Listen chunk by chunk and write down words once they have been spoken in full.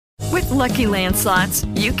Lucky Land Slots,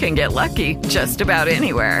 you can get lucky just about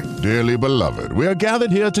anywhere. Dearly beloved, we are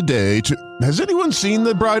gathered here today to... Has anyone seen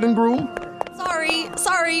the bride and groom?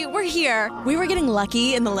 Sorry, we're here. We were getting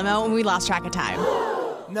lucky in the limo and we lost track of time.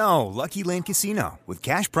 No, Lucky Land Casino, with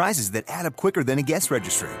cash prizes that add up quicker than a guest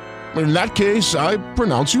registry. In that case, I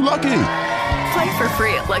pronounce you lucky. Play for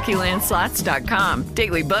free at LuckyLandSlots.com.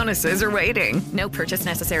 Daily bonuses are waiting. No purchase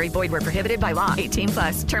necessary. Void where prohibited by law.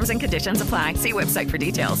 18+. Terms and conditions apply. See website for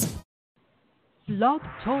details. Blog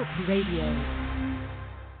Talk Radio.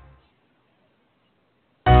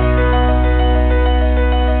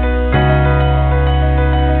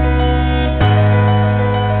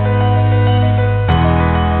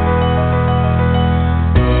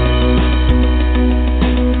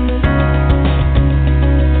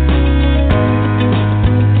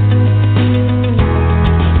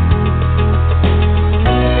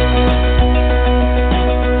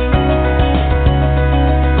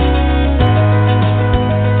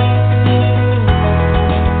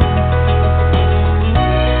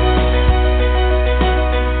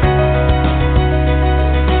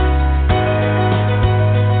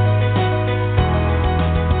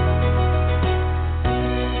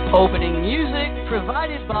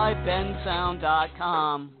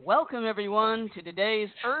 Welcome, everyone, to today's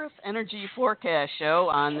Earth Energy Forecast Show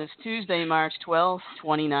on this Tuesday, March 12th,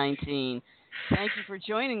 2019. Thank you for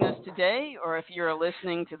joining us today, or if you're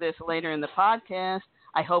listening to this later in the podcast,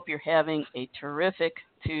 I hope you're having a terrific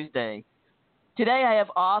Tuesday. Today, I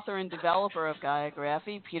have author and developer of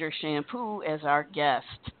Gaiagraphy, Peter Shampoo, as our guest.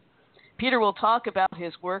 Peter will talk about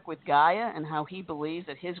his work with Gaia and how he believes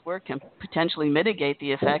that his work can potentially mitigate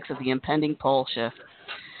the effects of the impending pole shift.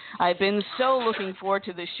 I've been so looking forward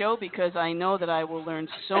to this show because I know that I will learn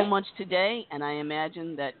so much today, and I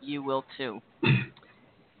imagine that you will too.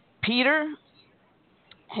 Peter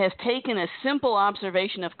has taken a simple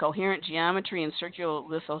observation of coherent geometry and circular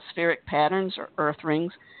lithospheric patterns, or earth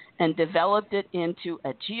rings, and developed it into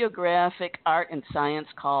a geographic art and science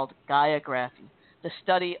called Gaiagraphy, the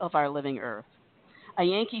study of our living Earth. A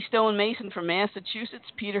Yankee stonemason from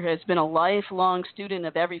Massachusetts, Peter has been a lifelong student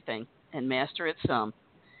of everything and master at some.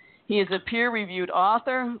 He is a peer-reviewed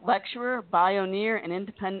author, lecturer, pioneer, and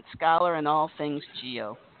independent scholar in all things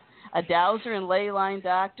geo. A dowser and ley line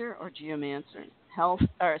doctor, or geomancer,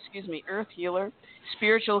 earth healer,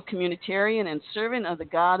 spiritual communitarian, and servant of the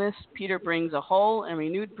goddess, Peter brings a whole and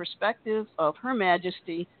renewed perspective of Her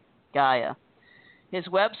Majesty, Gaia. His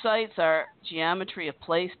websites are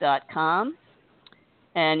geometryofplace.com,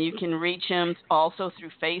 and you can reach him also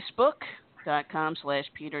through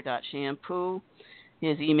facebook.com/peter.shampoo.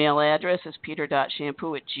 His email address is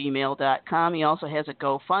peter.shampoo@gmail.com. He also has a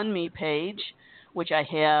GoFundMe page, which I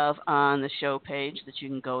have on the show page that you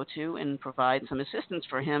can go to and provide some assistance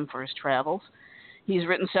for him for his travels. He's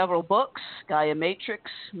written several books, Gaia Matrix,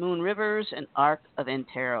 Moon Rivers, and Arc of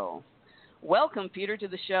Antero. Welcome, Peter, to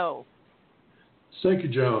the show. Thank you,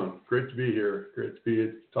 Joan. Great to be here. Great to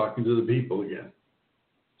be talking to the people again.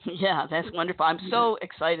 Yeah, that's wonderful. I'm so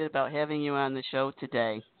excited about having you on the show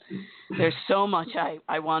today. There's so much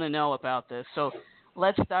I want to know about this. So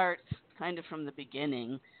let's start kind of from the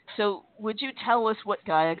beginning. So would you tell us what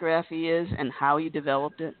Gaiagraphy is and how you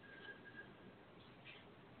developed it?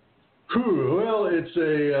 Well, it's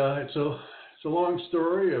a long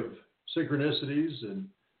story of synchronicities and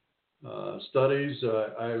studies.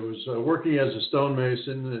 I was working as a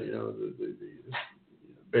stonemason. The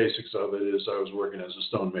basics of it is I was working as a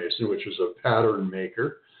stonemason, which is a pattern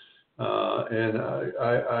maker. And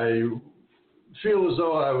I feel as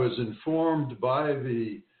though I was informed by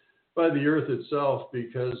the earth itself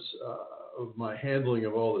because of my handling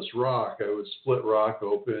of all this rock. I would split rock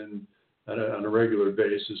open on a regular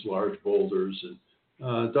basis, large boulders.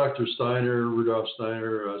 And Dr. Rudolf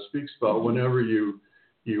Steiner, speaks about whenever you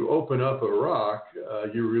open up a rock,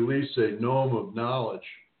 you release a gnome of knowledge.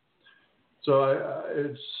 So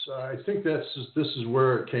I think this is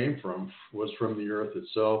where it came from, was from the earth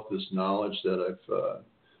itself, this knowledge that I've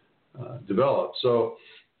developed. So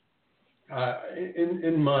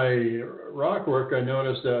in my rock work, I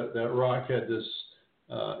noticed that rock had this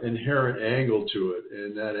inherent angle to it,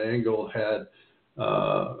 and that angle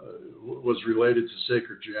was related to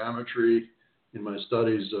sacred geometry. In my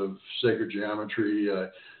studies of sacred geometry,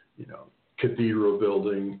 cathedral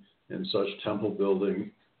building and such, temple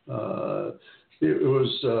building. It was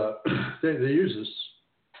they use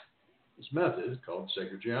this method called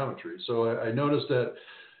sacred geometry. So I noticed that,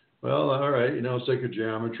 well, all right, sacred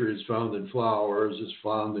geometry is found in flowers, it's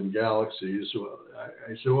found in galaxies. So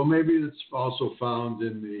I said, well, maybe it's also found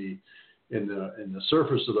in in the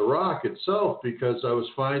surface of the rock itself, because I was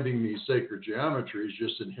finding these sacred geometries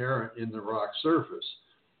just inherent in the rock surface.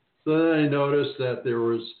 So then I noticed that there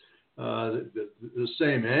was the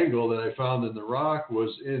same angle that I found in the rock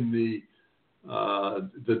was in the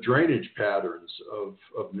drainage patterns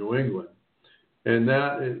of New England, and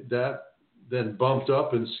that then bumped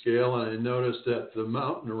up in scale, and I noticed that the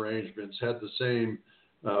mountain arrangements had the same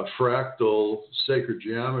fractal sacred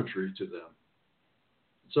geometry to them.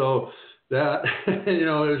 So that, it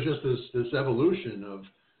was just this evolution of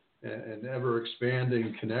an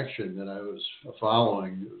ever-expanding connection that I was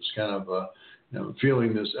following. It was kind of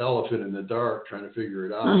feeling this elephant in the dark, trying to figure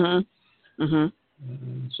it out. Mm-hmm. Mm-hmm.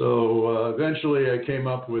 And so eventually I came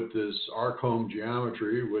up with this arc-home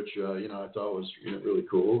geometry, which I thought was really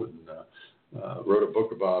cool, and wrote a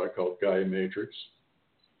book about it called Gaia Matrix.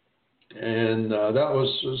 And that was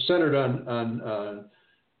centered on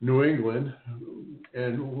New England,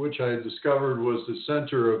 and which I discovered was the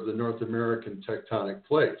center of the North American tectonic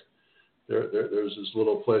plate. There's this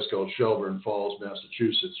little place called Shelburne Falls,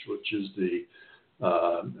 Massachusetts, which is the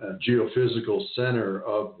geophysical center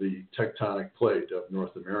of the tectonic plate of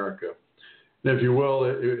North America. And if you will,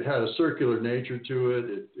 it had a circular nature to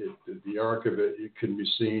it. The arc of it can be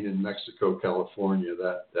seen in Mexico, California.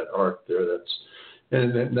 That arc there,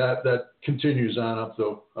 that continues on up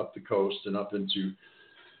the coast and up into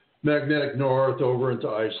magnetic north, over into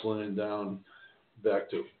Iceland, and down back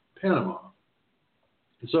to Panama.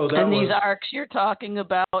 So these arcs you're talking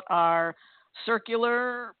about are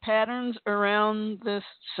circular patterns around this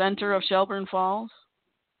center of Shelburne Falls?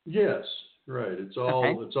 Yes, right. It's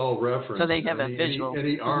all referenced. So they have a visual.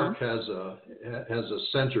 Any arc has a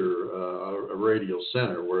center, a radial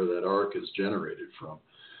center where that arc is generated from.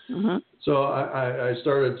 Mm-hmm. So I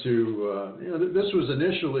started to, this was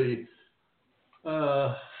initially,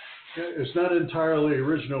 it's not entirely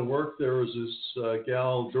original work. There was this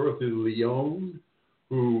gal, Dorothy Leone,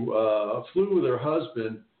 who flew with her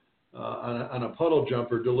husband on a puddle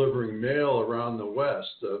jumper delivering mail around the west,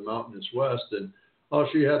 mountainous west, and all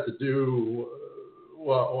she had to do,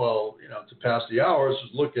 to pass the hours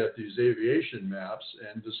was look at these aviation maps,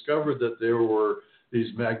 and discovered that there were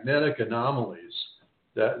these magnetic anomalies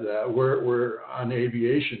that were on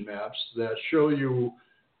aviation maps that show you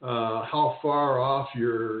how far off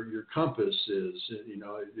your compass is.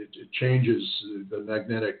 It changes the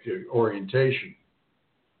magnetic orientation.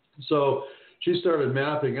 So she started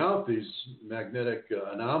mapping out these magnetic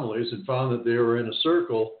anomalies and found that they were in a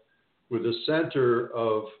circle with the center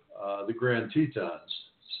of the Grand Tetons.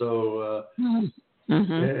 So,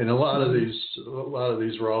 and a lot of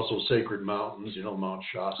these were also sacred mountains. Mount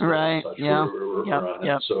Shasta, right? And such Yeah. were on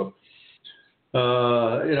it. So,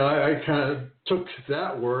 I kind of took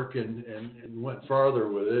that work and went farther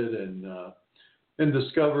with it, and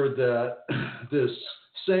discovered that this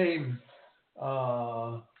same,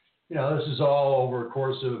 this is all over a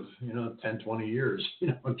course of 10, 20 years.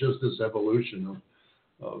 Just this evolution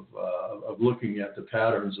of looking at the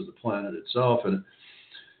patterns of the planet itself, and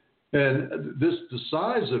the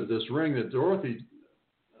size of this ring that Dorothy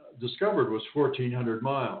discovered was 1,400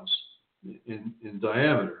 miles in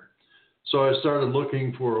diameter. So I started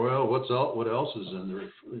looking for, what else is in there,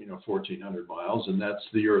 1,400 miles, and that's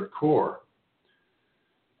the Earth core.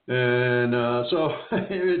 And so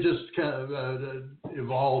it just kind of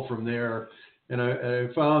evolved from there, and I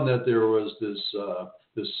found that there was this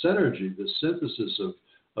synergy, this synthesis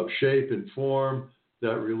of shape and form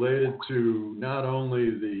that related to not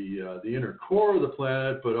only the inner core of the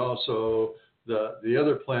planet, but also the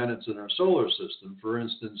other planets in our solar system. For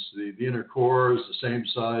instance, the inner core is the same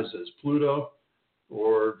size as Pluto,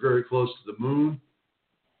 or very close to the Moon.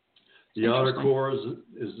 The outer core is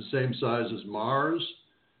the same size as Mars,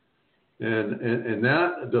 and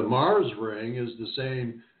that the Mars ring is the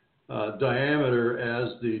same diameter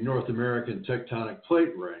as the North American tectonic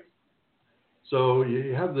plate ring. So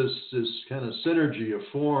you have this kind of synergy of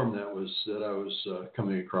form that I was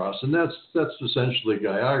coming across, and that's essentially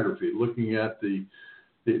Gaiography, looking at these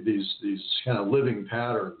kind of living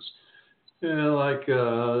patterns, like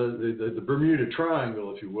the Bermuda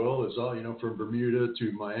Triangle, if you will, is all from Bermuda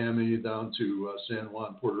to Miami down to San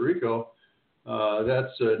Juan, Puerto Rico.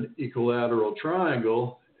 That's an equilateral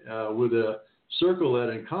triangle with a circle that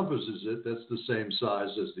encompasses it. That's the same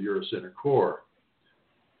size as the Earth's inner core.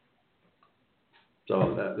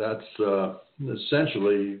 So that's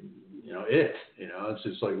essentially, it. It's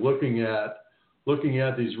just like looking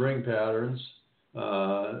at these ring patterns,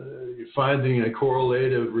 finding a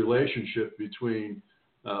correlative relationship between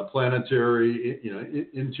planetary,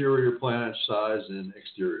 interior planet size and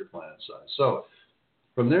exterior planet size. So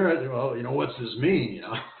from there, what's this mean?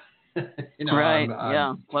 Right.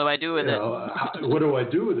 What do I do with it? What do I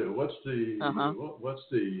do with it? What's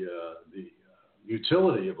the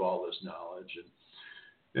utility of all this knowledge?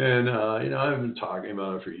 And I've been talking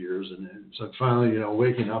about it for years, and so finally,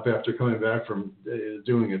 waking up after coming back from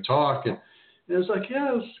doing a talk, and it's like,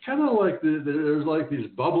 it's kind of like there's like these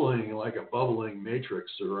like a bubbling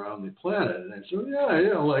matrix around the planet, and I said,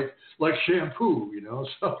 like shampoo,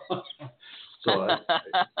 So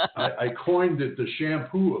I coined it the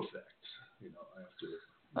shampoo effect, after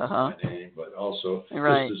my name, but also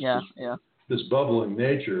this bubbling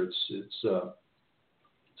nature. So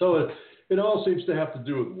it all seems to have to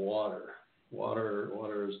do with water. Water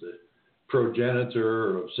is the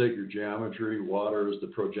progenitor of sacred geometry. Water is the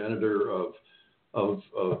progenitor of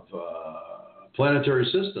planetary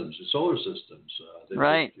systems, solar systems.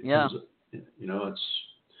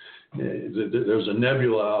 There's a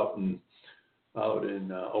nebula out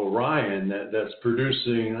in Orion that's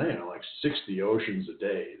producing like 60 oceans a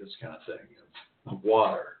day, this kind of thing of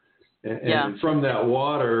water, and from that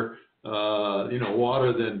water,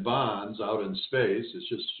 water then bonds out in space. It's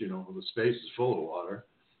just the space is full of water,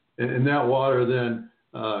 and that water then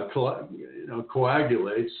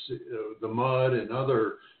coagulates the mud and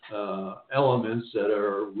other elements that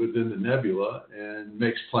are within the nebula and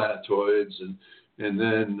makes planetoids, and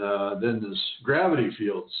then this gravity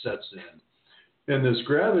field sets in. And this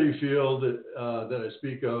gravity field that I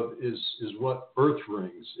speak of is what Earth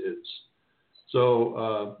rings is.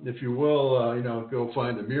 So if you will, go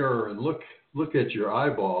find a mirror and look at your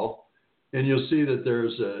eyeball, and you'll see that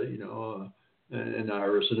there's an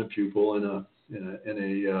iris and a pupil and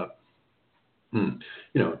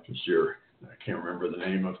just I can't remember the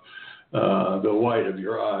name of the white of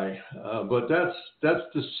your eye, but that's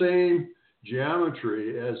the same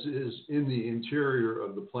geometry as is in the interior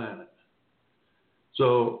of the planet.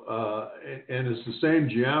 So, and it's the same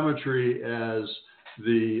geometry as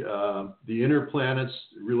the inner planet's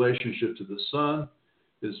relationship to the sun.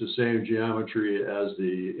 Is the same geometry as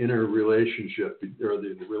the inner relationship, or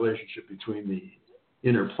the relationship between the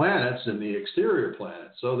inner planets and the exterior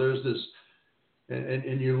planets. So there's this,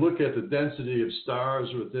 and you look at the density of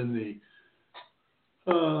stars within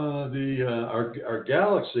our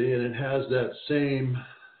galaxy, and it has that same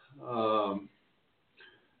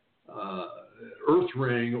Earth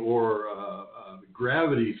ring or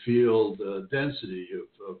gravity field density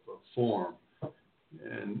of form,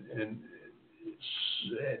 and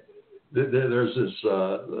there's this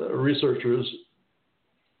researcher,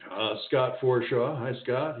 Scott Forshaw. Hi,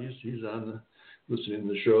 Scott. He's on listening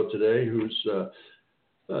to the show today. Who's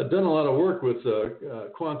done a lot of work with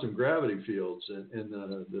quantum gravity fields, and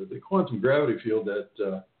the quantum gravity field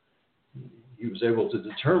that he was able to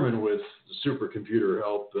determine with the supercomputer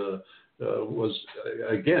help was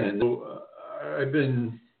again.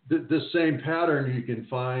 And this same pattern you can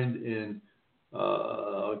find in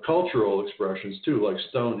cultural expressions too, like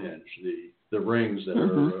Stonehenge. The rings that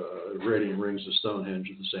are radiant rings of Stonehenge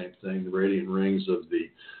are the same thing. The radiant rings of the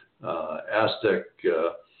Aztec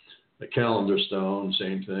the calendar stone,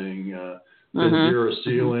 same thing. The Dira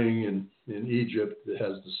ceiling in Egypt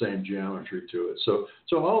has the same geometry to it. So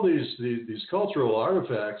all these cultural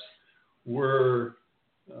artifacts were,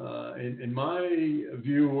 in my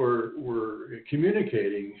view, were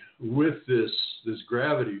communicating with this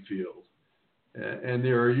gravity field, and they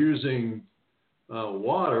are using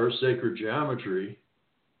water, sacred geometry.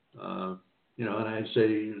 And I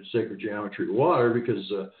say sacred geometry to water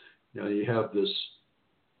because you have this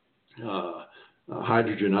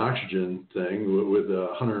hydrogen-oxygen thing with a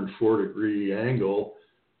 104-degree angle,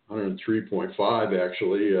 103.5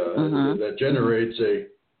 actually, that generates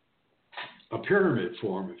a pyramid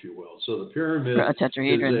form, if you will. So the pyramid, a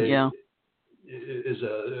tetrahedron,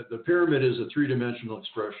 the pyramid is a three-dimensional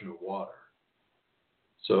expression of water.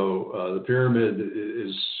 So the pyramid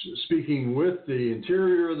is speaking with the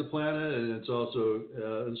interior of the planet, and it's also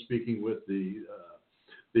speaking with the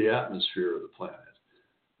atmosphere of the planet.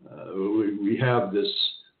 We have this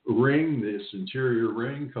ring, this interior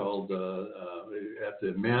ring called at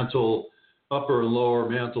the mantle, upper and lower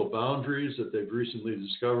mantle boundaries that they've recently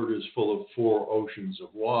discovered is full of 4 oceans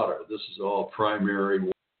of water. This is all primary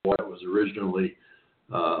water that was originally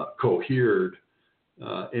cohered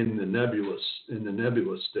in the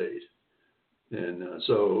nebulous state. And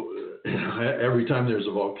so every time there's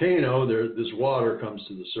a volcano, this water comes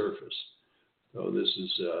to the surface. So this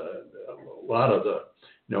is a lot of the,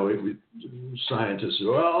 scientists say,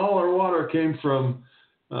 well, all our water came from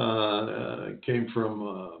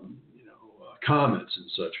comets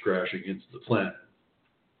and such crashing into the planet.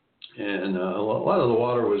 And a lot of the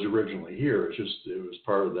water was originally here. It was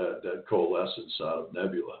part of that coalescence out of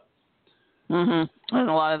nebula. Mm-hmm. And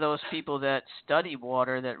a lot of those people that study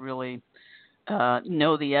water that really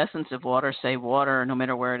know the essence of water say water, no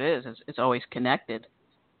matter where it is, it's always connected.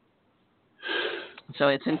 So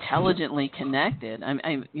it's intelligently connected.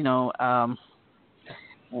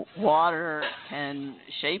 Water can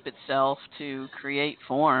shape itself to create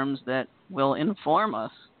forms that will inform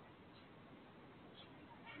us.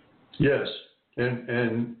 Yes,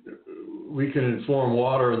 and we can inform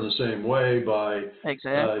water in the same way by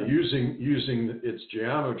using its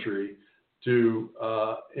geometry to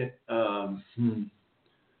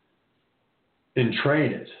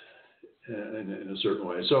entrain it in a certain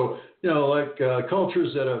way. So, like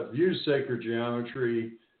cultures that have used sacred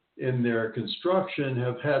geometry in their construction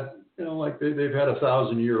have had, they've had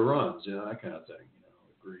 1,000-year runs, that kind of thing.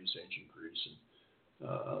 Greece, ancient Greece,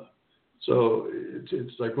 and so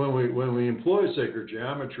it's like when we employ sacred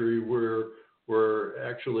geometry, we're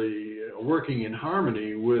actually working in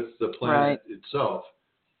harmony with the planet itself.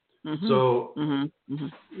 Mm-hmm. So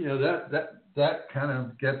that kind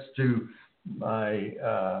of gets to my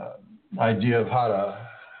idea of how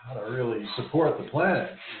to really support the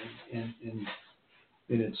planet in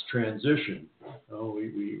its transition.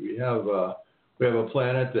 We have a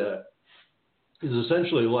planet that is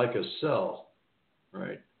essentially like a cell,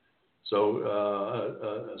 right? So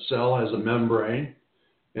a cell has a membrane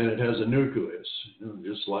and it has a nucleus,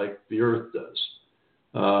 just like the Earth does.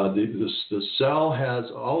 The cell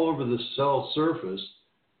has, all over the cell surface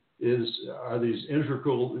are these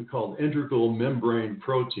called integral membrane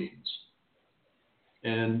proteins.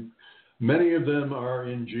 And many of them are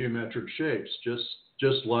in geometric shapes,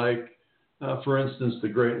 just like, for instance, the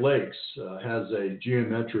Great Lakes has a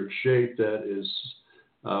geometric shape that is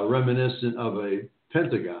reminiscent of a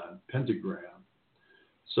pentagram.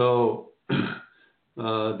 So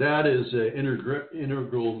that is an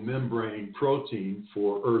integral membrane protein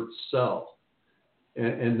for Earth's cell.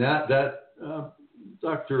 And that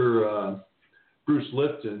Dr. Bruce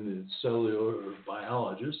Lipton, a cellular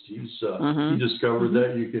biologist, he discovered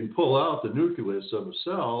that you can pull out the nucleus of a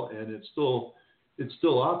cell and it still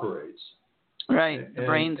operates. Right, the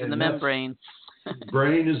brain's in the membrane.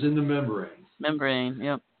 Brain is in the membrane. Membrane,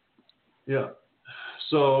 yep. Yeah.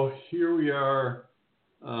 So here we are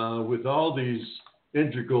with all these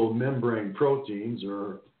integral membrane proteins,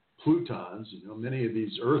 or plutons. Many of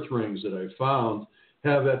these Earth rings that I found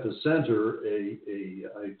have at the center a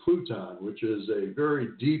pluton, which is a very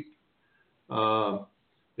deep.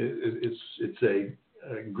 It's a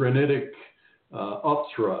granitic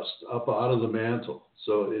upthrust up out of the mantle.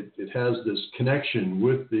 So it has this connection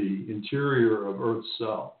with the interior of Earth's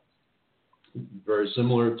cell, very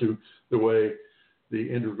similar to the way the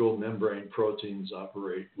integral membrane proteins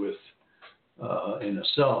operate with in a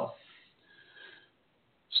cell.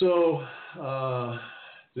 So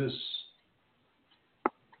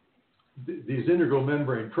these integral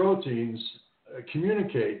membrane proteins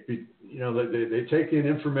communicate. They take in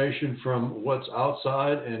information from what's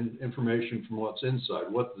outside and information from what's inside,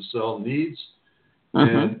 what the cell needs,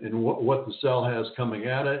 and what the cell has coming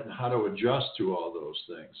at it, and how to adjust to all those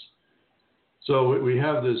things. So we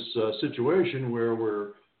have this situation where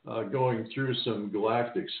we're going through some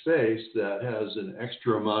galactic space that has an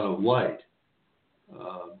extra amount of light.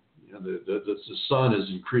 The sun is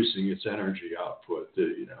increasing its energy output.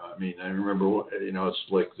 I remember, it's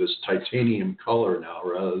like this titanium color now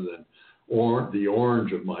rather than the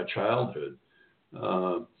orange of my childhood.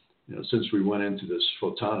 Since we went into this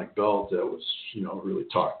photonic belt that was, really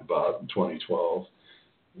talked about in 2012.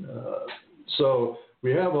 So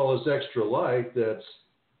we have all this extra light that's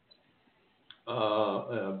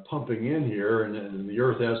pumping in here, and the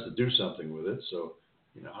Earth has to do something with it. So,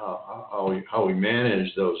 how we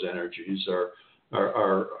manage those energies are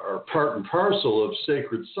part and parcel of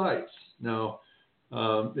sacred sites. Now,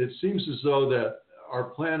 it seems as though that our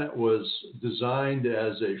planet was designed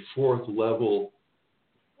as a fourth level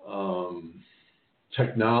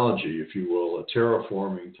technology, if you will, a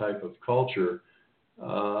terraforming type of culture.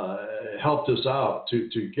 Helped us out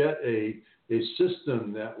to get a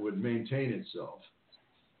system that would maintain itself.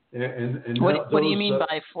 And what do you mean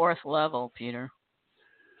by fourth level, Peter?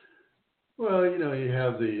 Well, you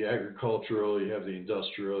have the agricultural, you have the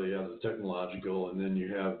industrial, you have the technological, and then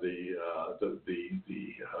you have the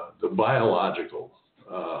biological.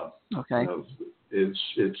 Okay. It's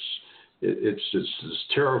this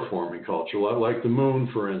terraforming culture, like the moon,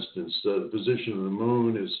 for instance. The position of the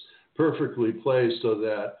moon is perfectly placed so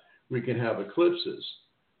that we can have eclipses.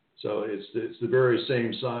 So it's the very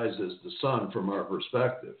same size as the sun from our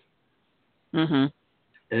perspective. Mm-hmm.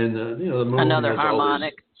 And the moon another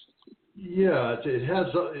harmonic. It has.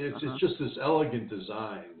 It's just this elegant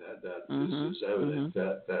design That is evident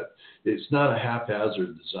that it's not a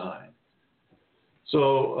haphazard design.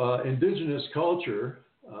 So indigenous culture,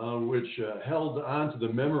 which held on to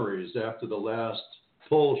the memories after the last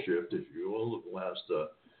pole shift, if you will, the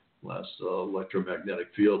last electromagnetic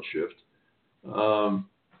field shift,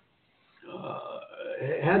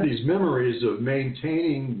 had these memories of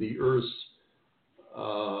maintaining the Earth's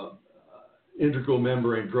integral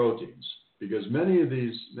membrane proteins, because many of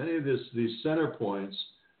these center points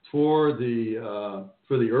for the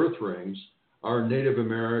Earth rings are Native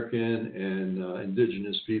American and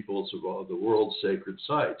indigenous peoples of the world's sacred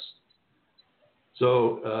sites.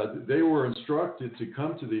 So they were instructed to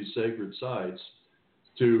come to these sacred sites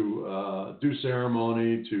to do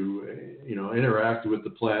ceremony, to interact with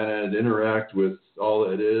the planet, interact with all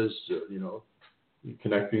that is,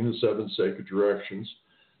 connecting the seven sacred directions,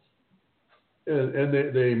 and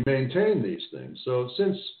they maintain these things. So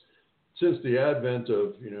since the advent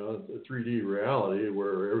of the 3D reality,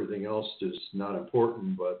 where everything else is not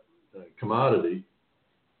important but commodity,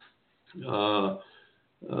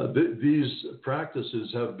 these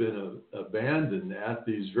practices have been abandoned at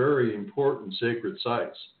these very important sacred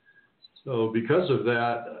sites. So because of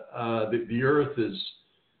that, the Earth is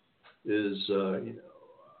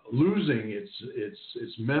losing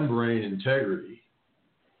its membrane integrity.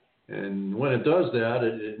 And when it does that,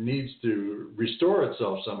 it needs to restore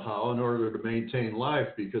itself somehow in order to maintain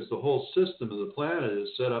life, because the whole system of the planet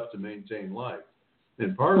is set up to maintain life.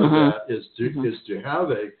 And part of that is to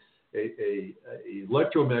have a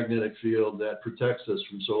electromagnetic field that protects us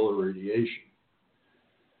from solar radiation.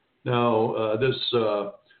 Now,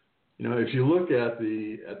 if you look at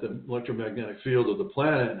the electromagnetic field of the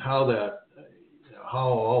planet and how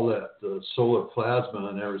all that the solar plasma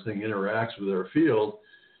and everything interacts with our field,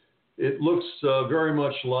 it looks very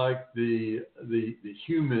much like the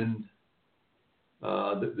human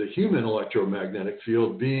electromagnetic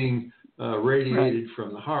field being radiated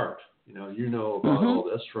from the heart. You know about all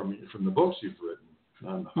this from the books you've written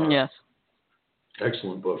on the heart. Yes.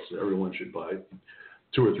 Excellent books. Everyone should buy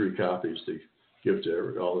 2 or 3 copies to give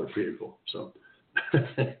to all their people. So, Thanks,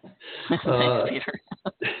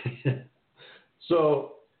 Peter.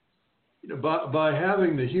 So, by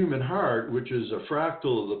having the human heart, which is a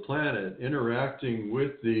fractal of the planet, interacting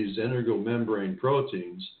with these integral membrane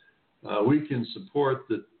proteins, we can support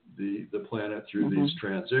the planet through these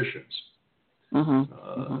transitions.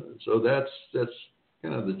 So that's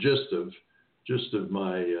kind of the gist of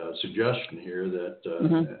my suggestion here, that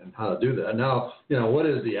and how to do that. Now, what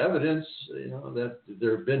is the evidence? That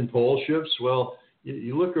there have been pole shifts. Well,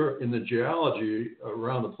 you look in the geology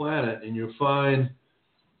around the planet, and you find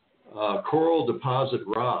coral deposit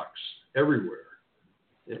rocks everywhere,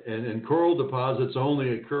 and coral deposits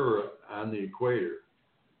only occur on the equator.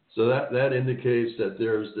 So that indicates that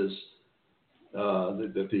there's this.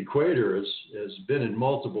 That the equator has been in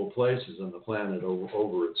multiple places on the planet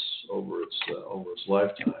over its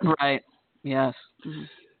lifetime. Right. Yes.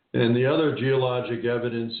 And the other geologic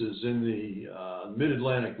evidence is in the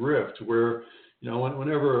Mid-Atlantic Rift, where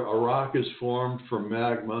whenever a rock is formed from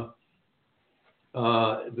magma,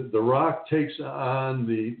 the rock takes on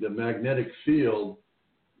the magnetic field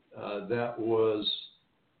that was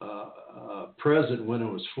present when it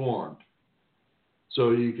was formed.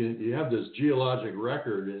 So you have this geologic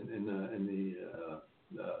record in the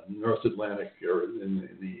North Atlantic, or in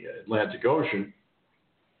the Atlantic Ocean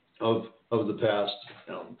of the past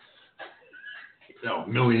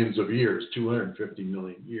millions of years, 250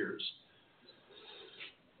 million years,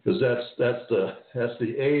 because that's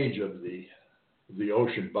the age of the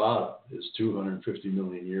ocean bottom is 250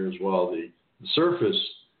 million years, while the surface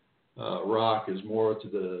rock is more to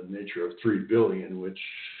the nature of 3 billion, which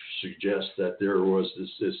suggests that there was this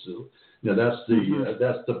that's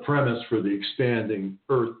the premise for the expanding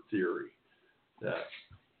Earth theory. That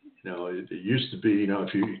it used to be,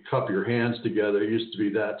 if you cup your hands together, it used to be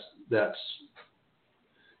that's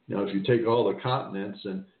if you take all the continents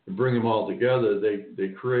and bring them all together, they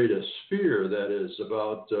create a sphere that is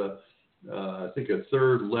about I think a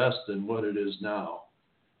third less than what it is now.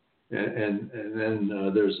 And then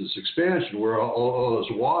there's this expansion where all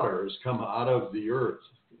this water has come out of the Earth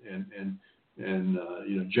and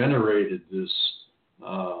generated this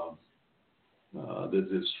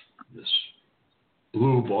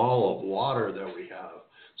blue ball of water that we have.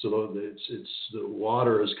 So it's the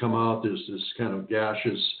water has come out. There's this kind of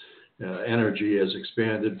gaseous energy has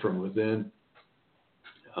expanded from within,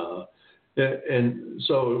 and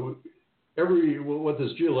so what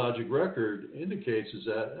this geologic record indicates is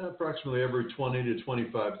that approximately every 20 to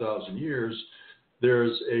 25,000 years,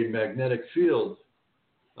 there's a magnetic field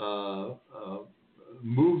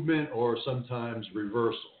movement or sometimes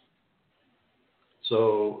reversal.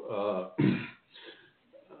 So,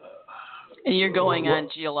 and you're going on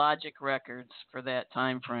geologic records for that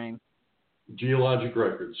time frame. Geologic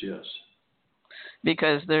records, yes.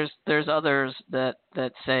 Because there's others that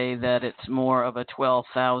say that it's more of a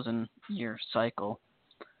 12,000 year cycle,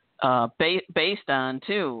 based on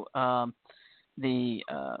too the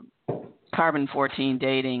carbon-14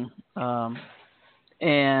 dating,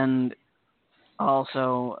 and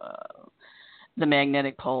also the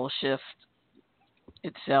magnetic pole shift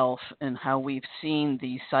itself and how we've seen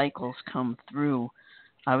these cycles come through.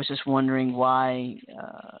 I was just wondering why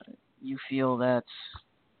you feel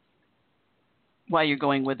why you're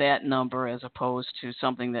going with that number as opposed to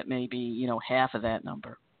something that may be, half of that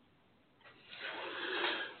number.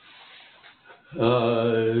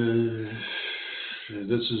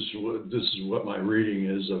 This is what my reading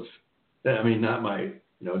is of. I mean, not my.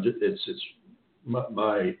 It's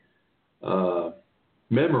my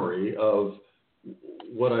memory of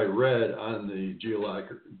what I read on the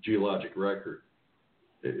geologic record.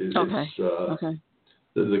 Okay. It's,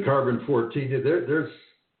 the carbon-14. There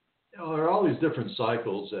are all these different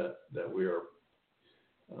cycles that we are.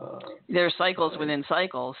 There are cycles within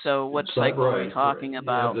cycles. So what cycle are we talking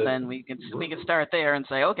about? Yeah, then we can start there and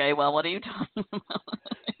say, okay, well, what are you talking about?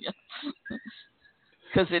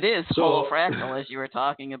 Because it is holofractal, as you were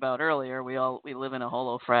talking about earlier. We live in a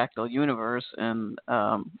holofractal universe, and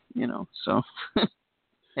so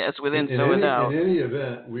as within, so without. In any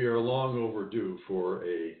event, we are long overdue for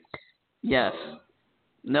a. Yes.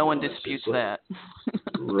 No one disputes that.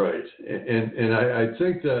 Right, and I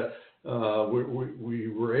think that we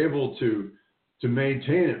were able to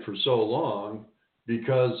maintain it for so long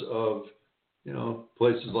because of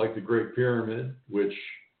places like the Great Pyramid, which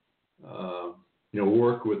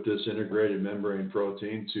work with this integrated membrane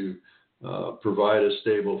protein to provide a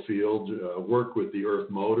stable field, work with the Earth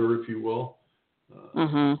motor, if you will,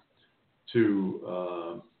 to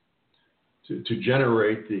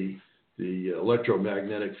generate the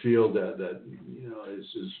electromagnetic field that is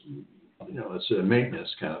it's a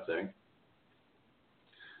maintenance kind of thing.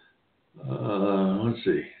 Let's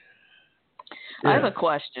see. Yeah. I have a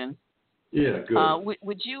question. Yeah, good.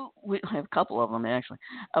 Would you? I have a couple of them actually.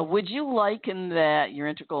 Would you liken that your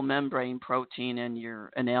integral membrane protein and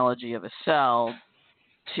your analogy of a cell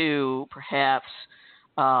to perhaps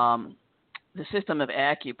the system of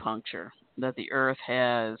acupuncture that the Earth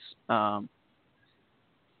has?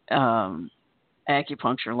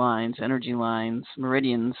 Acupuncture lines, energy lines,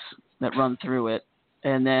 meridians that run through it,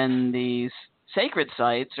 and then these sacred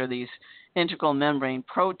sites or these integral membrane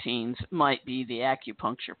proteins might be the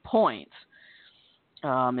acupuncture points.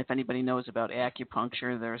 If anybody knows about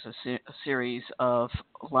acupuncture, there's a series of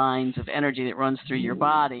lines of energy that runs through your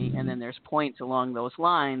body, and then there's points along those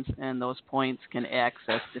lines, and those points can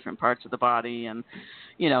access different parts of the body and,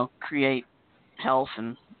 create health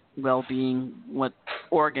and well-being, what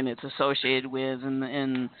organ it's associated with,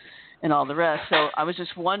 and all the rest. So I was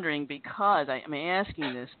just wondering, because I'm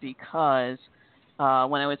asking this because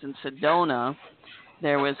when I was in Sedona,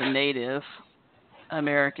 there was a Native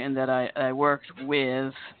American that I worked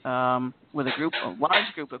with a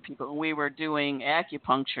large group of people, and we were doing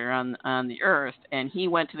acupuncture on the Earth, and he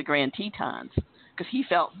went to the Grand Tetons because he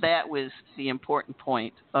felt that was the important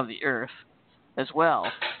point of the Earth as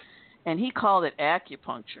well. And he called it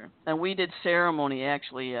acupuncture. And we did ceremony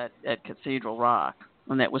actually at Cathedral Rock,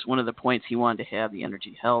 and that was one of the points he wanted to have the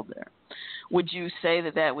energy held there. Would you say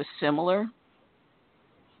that was similar?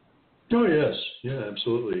 Oh, yes. Yeah,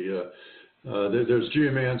 absolutely. There's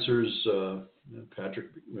geomancers, Patrick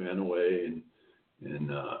Manaway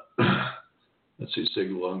and let's see, Sig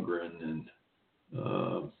Lundgren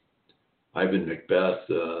and Ivan Macbeth,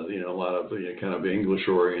 a lot of kind of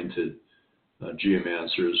English-oriented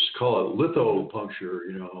geomancers call it lithopuncture.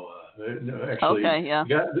 Actually, okay, yeah.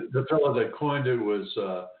 The fellow that coined it was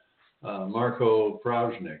Marko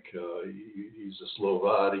Pravnik. He's a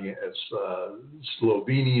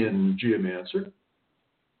Slovenian geomancer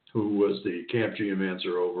who was the camp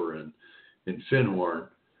geomancer over in Finhorn,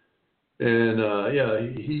 and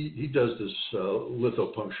he does this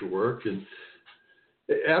lithopuncture work, and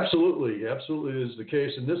absolutely is the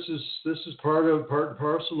case, and this is part and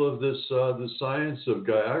parcel of this the science of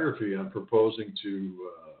geiography I'm proposing to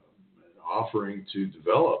offering to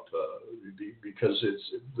develop because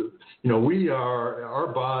our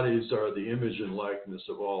bodies are the image and likeness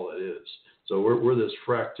of all that is. So we're this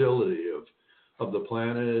fractality of the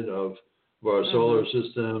planet, of our solar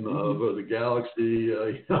system, of the galaxy,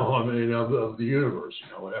 of the universe,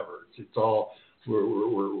 whatever. It's all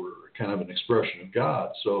we're kind of an expression of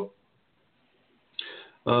God. So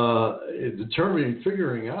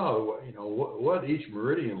figuring out what each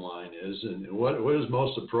meridian line is and what is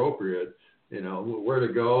most appropriate, where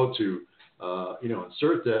to go to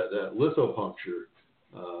insert that lithopuncture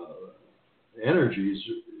energies,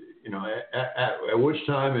 at which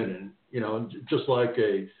time, and just like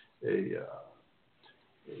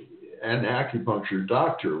an acupuncture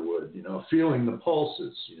doctor would, feeling the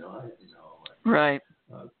pulses, right.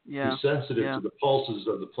 Be sensitive to the pulses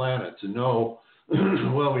of the planet to know,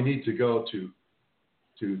 well, we need to go to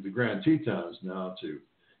the Grand Tetons now to,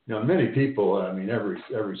 many people, I mean, every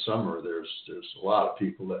summer there's a lot of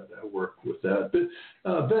people that work with that.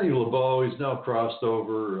 But Benny LeBeau, he's now crossed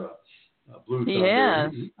over Blue Thunder.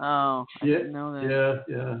 He has. I didn't know that.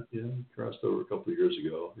 Yeah. Crossed over a couple of years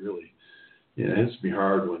ago. Really, it hits me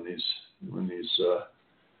hard when these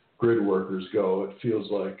grid workers go. It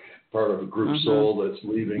feels like part of a group soul that's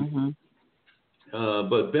leaving.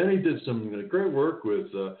 But Benny did some great work with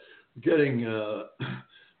getting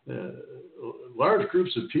large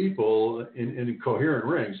groups of people in coherent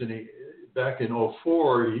rings. And back in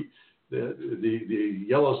 2004, the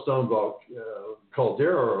Yellowstone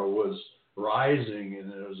caldera was rising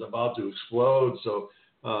and it was about to explode. So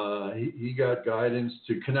he got guidance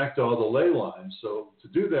to connect all the ley lines. So to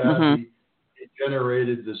do that, he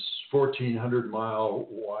generated this 1,400-mile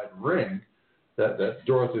wide ring that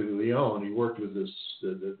Dorothy Leone, he worked with the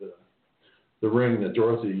ring that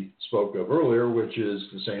Dorothy spoke of earlier, which is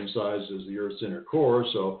the same size as the Earth's inner core.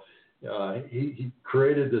 So he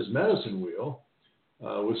created this medicine wheel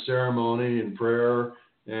with ceremony and prayer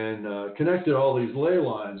and connected all these ley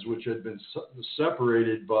lines, which had been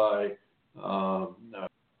separated by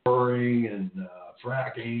boring and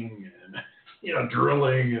fracking and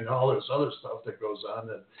drilling and all this other stuff that goes on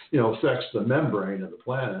that affects the membrane of the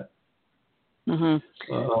planet. And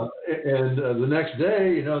the next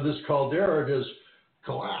day, this caldera just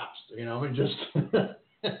collapsed. Just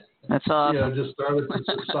that's awesome. Just started to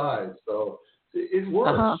subside. So it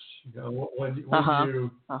works. When you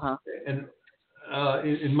and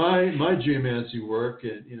in my geomancy work,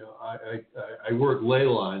 and I work ley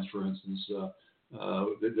lines, for instance.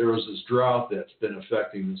 There was this drought that's been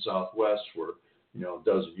affecting the Southwest for a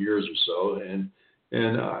dozen years or so, and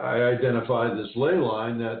I identified this ley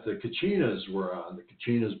line that the Kachinas were on. The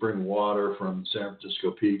Kachinas bring water from San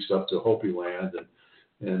Francisco Peaks up to Hopi Land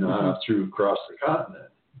and through across the continent.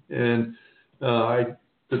 And I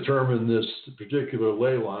determined this particular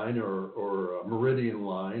ley line or a meridian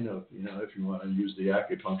line of, if you want to use the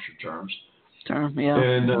acupuncture terms.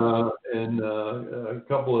 And a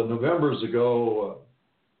couple of Novembers ago,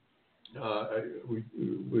 we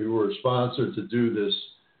were sponsored to do this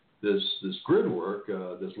grid work,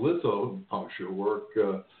 this lithopuncture work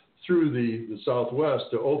through the Southwest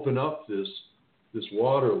to open up this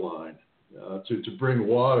water line to bring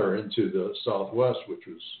water into the Southwest, which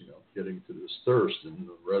was getting to this thirst, and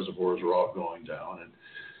the reservoirs were all going down,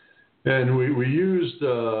 and we used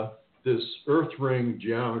this earth ring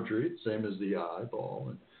geometry, same as the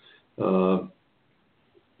eyeball, and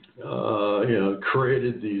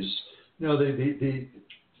created these.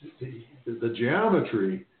 The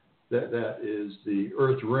geometry that is the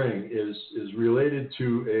Earth ring is related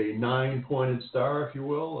to a 9-pointed star, if you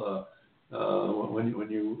will. When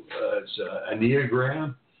you it's a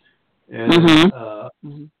Enneagram, and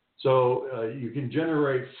so you can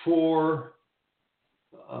generate 4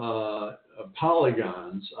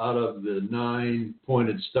 polygons out of the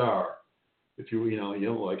 9-pointed star. If you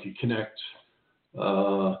like you connect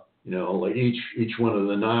like each one of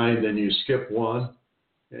the 9, then you skip one.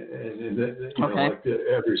 And like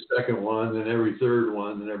every second one, then every third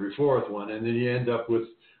one, then every fourth one, and then you end up with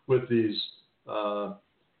these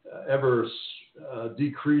ever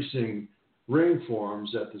decreasing ring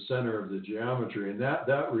forms at the center of the geometry, and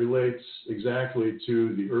that relates exactly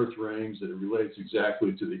to the Earth rings. That it relates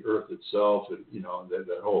exactly to the Earth itself.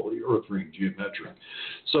 That whole Earth ring geometry.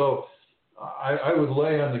 So I would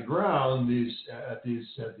lay on the ground these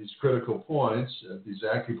critical points, these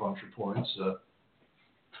acupuncture points.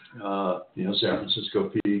 San Francisco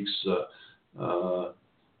Peaks,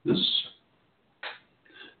 this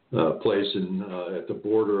place at the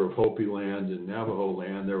border of Hopi Land and Navajo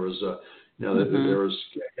Land. There was there was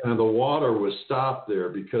kind of the water was stopped there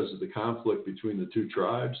because of the conflict between the two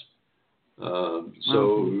tribes.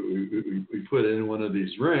 So we put in one of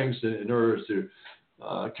these rings in order to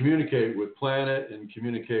communicate with planet and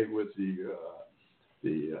communicate with the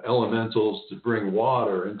elementals to bring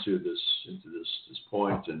water into this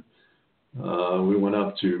point. And we went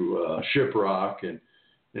up to Shiprock, and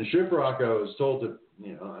Shiprock, I was told that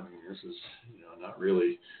this is not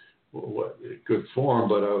really what it could form,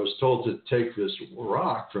 but I was told to take this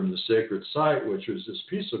rock from the sacred site, which was this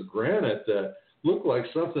piece of granite that looked like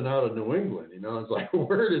something out of New England. It's like,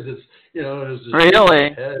 where did this, it was the shape of a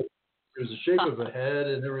head. It was the shape of a head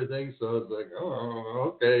and everything. So it's like,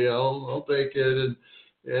 oh, okay, I'll take it.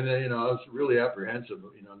 And I was really apprehensive,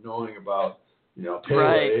 knowing about, Pele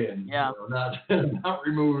right. and yeah. not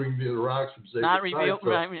removing the rocks from sacred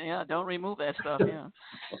sites. Don't remove that stuff. Yeah.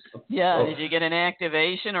 Yeah. Did you get an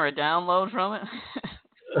activation or a download from it?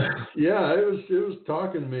 Yeah, it was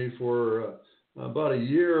talking to me for about a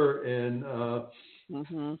year, and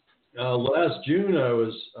last June I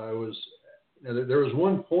was. There was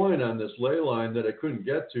one point on this ley line that I couldn't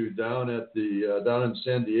get to down in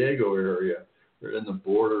San Diego area, or in the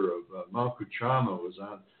border of Mount Cuchama was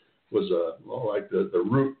like the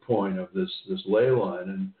root point of this ley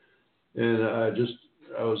line, and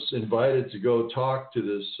I was invited to go talk to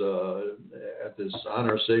this at this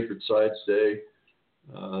Honor Sacred Sites Day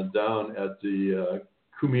down at the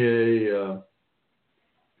Kumeyaay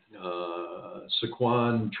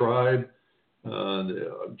Sequan tribe.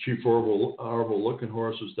 The Chief Honorable Looking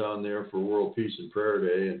Horse was down there for World Peace and Prayer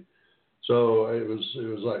Day, and so it was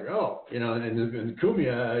like, and the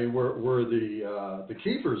Kumeyaay were the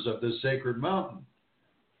keepers of this sacred mountain,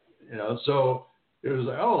 so it was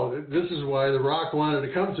like, this is why the rock wanted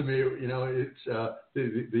to come to me. It's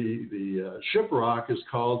the ship rock is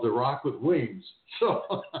called the rock with wings.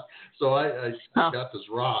 So I got this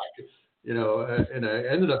rock, and I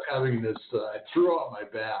ended up having this. I threw out my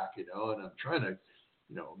back, and I'm trying to,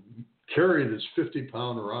 carry this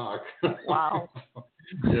 50-pound rock. Wow.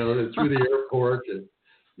 Through the airport and,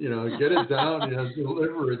 get it down,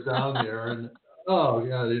 deliver it down there. And, oh,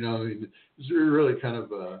 yeah, it's really kind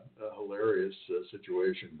of a hilarious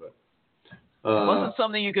situation. But it wasn't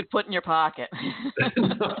something you could put in your pocket.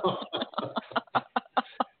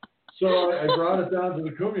 So I brought it down to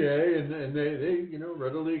the Kumeyaay, and they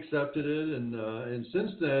readily accepted it. And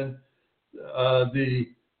since then,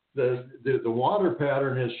 the water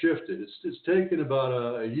pattern has shifted. It's taken about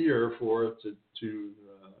a year for it to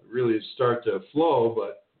really start to flow,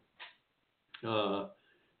 but now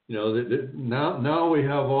we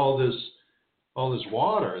have all this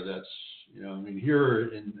water that's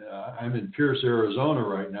here I'm in Pierce, Arizona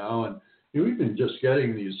right now, and we've been just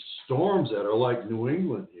getting these storms that are like New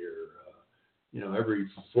England here. Every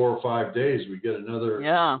 4 or 5 days we get another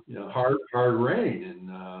hard rain,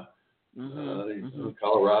 and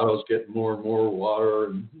Colorado's getting more and more water,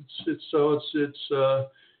 and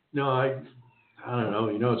I don't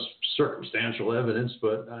know, it's circumstantial evidence,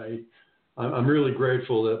 but I'm really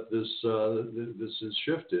grateful that this has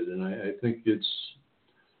shifted, and I think it's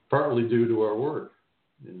partly due to our work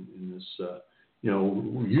in this,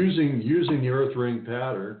 using the Earth ring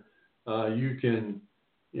pattern, you can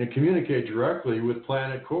communicate directly with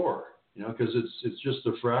planet core, because it's just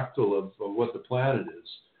a fractal of what the planet is.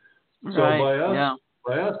 So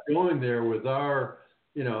by us going there with our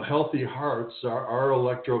healthy hearts, our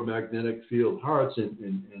electromagnetic field hearts,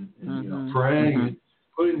 and praying and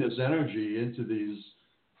putting this energy into these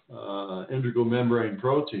integral membrane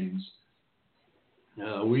proteins,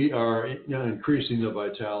 we are increasing the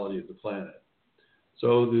vitality of the planet.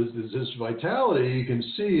 So there's this vitality you can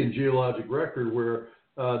see in geologic record where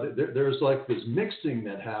there's like this mixing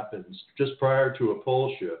that happens just prior to a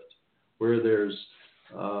pole shift, where there's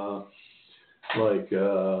like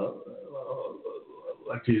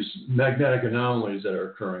these magnetic anomalies that are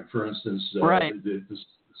occurring. For instance, the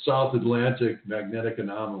South Atlantic magnetic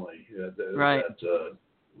anomaly that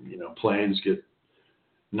planes get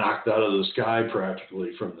knocked out of the sky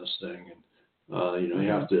practically from this thing, and you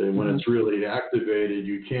have to, when it's really activated,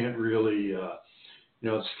 you can't really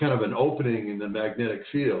it's kind of an opening in the magnetic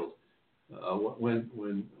field. When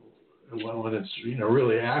it's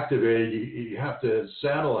really activated, you have to,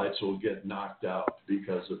 satellites will get knocked out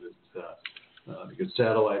because of it. Because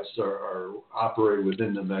satellites are operate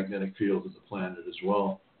within the magnetic field of the planet as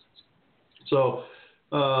well. So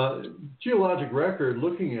geologic record,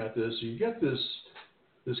 looking at this, you get this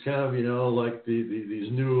kind of, like these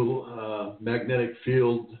new magnetic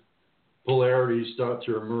field polarities start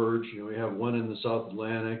to emerge. We have one in the South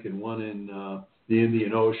Atlantic and one in the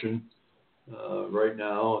Indian Ocean right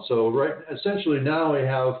now. So essentially now we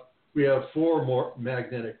have 4 more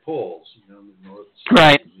magnetic poles, the north,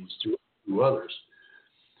 south, and these two others.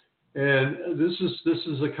 And this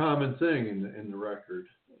is a common thing in the record.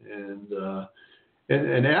 And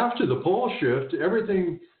after the pole shift,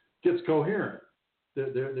 everything gets coherent.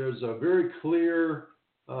 There's a very clear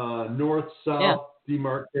north-south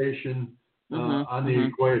demarcation on the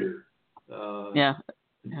equator.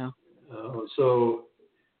 So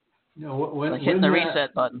when like hitting the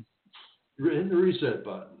reset button. Hitting the reset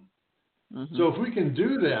button. Mm-hmm. So if we can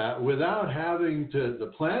do that without having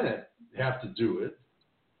the planet have to do it,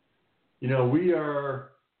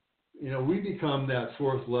 we become that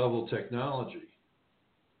fourth level technology.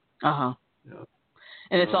 And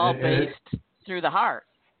it's all based through the heart.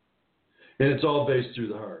 And it's all based through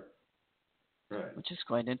the heart. Right. Which is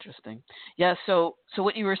quite interesting. Yeah, so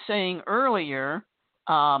what you were saying earlier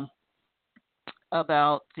about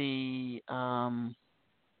the and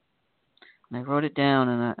I wrote it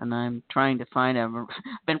down, and I'm trying to find it. I've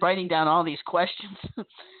been writing down all these questions.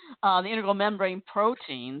 The integral membrane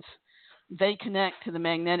proteins, they connect to the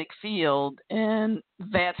magnetic field, and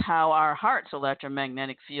that's how our heart's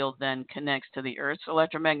electromagnetic field then connects to the Earth's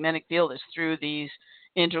electromagnetic field, is through these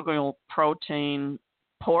integral protein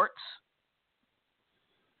ports.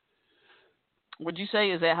 Would you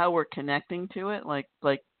say, is that how we're connecting to it? Like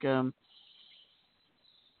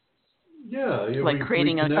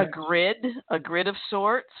creating a grid of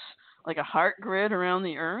sorts, like a heart grid around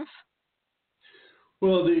the Earth?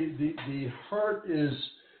 Well, the heart is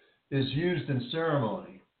used in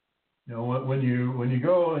ceremony. When you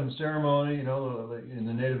go in ceremony, in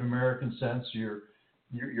the Native American sense, you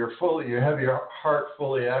have your heart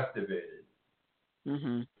fully activated.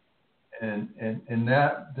 Mm-hmm. And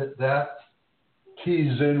that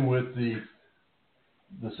keys in with the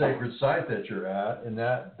sacred site that you're at, and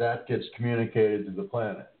that gets communicated to the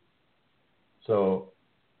planet. So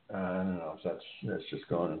I don't know if that's just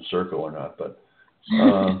going in a circle or not, but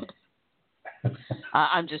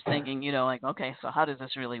I'm just thinking, okay, so how does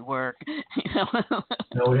this really work?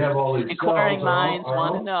 We have all these inquiring minds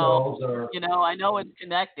want to know. I I know it's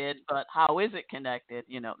connected, but how is it connected?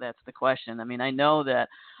 That's the question. I mean, I know that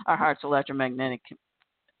our heart's electromagnetic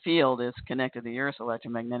field is connected to the Earth's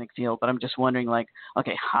electromagnetic field, but I'm just wondering,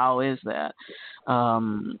 okay, how is that?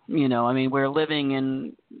 We're living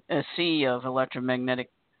in a sea of electromagnetic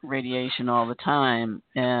radiation all the time,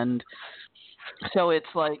 and so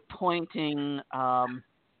it's like pointing,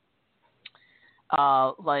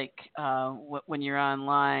 when you're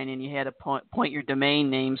online and you had to point your domain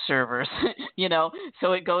name servers,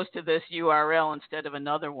 so it goes to this URL instead of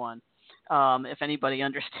another one. If anybody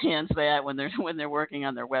understands that when they're working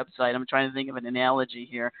on their website, I'm trying to think of an analogy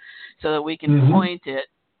here, so that we can point it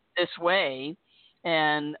this way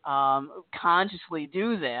and consciously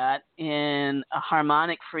do that in a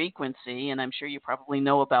harmonic frequency. And I'm sure you probably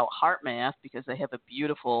know about heart math, because they have a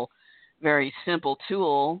beautiful, very simple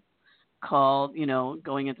tool called,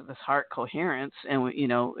 going into this heart coherence and,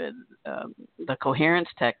 the coherence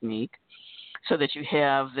technique, so that you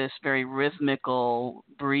have this very rhythmical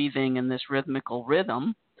breathing and this rhythmical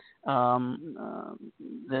rhythm,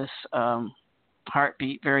 this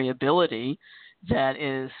heartbeat variability that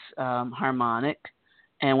is harmonic.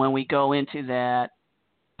 And when we go into that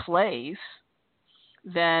place,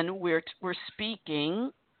 then we're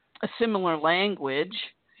speaking a similar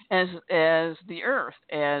language as the Earth,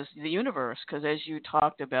 as the universe, because as you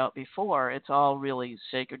talked about before, it's all really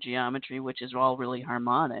sacred geometry, which is all really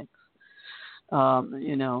harmonic.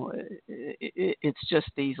 It's just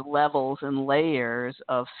these levels and layers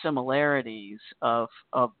of similarities of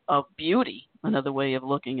beauty, another way of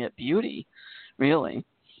looking at beauty, really.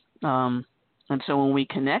 And so when we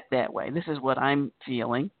connect that way, this is what I'm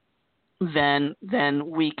feeling, then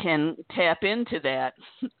we can tap into that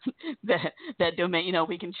that domain.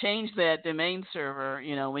 We can change that domain server.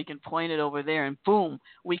 We can point it over there, and boom,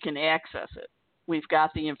 we can access it. We've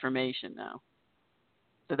got the information now.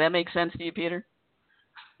 Does that make sense to you, Peter?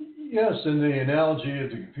 Yes, and the analogy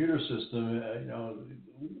of the computer system,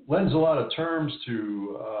 lends a lot of terms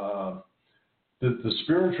to the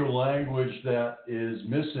spiritual language that is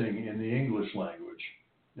missing in the English language.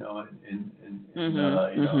 In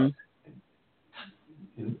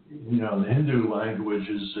the Hindu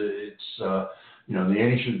languages, it's the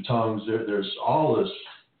ancient tongues. There's all this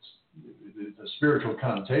the spiritual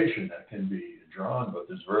connotation that can be drawn, but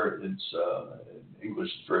English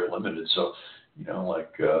is very limited. So,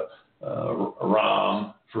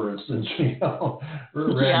 RAM, for instance,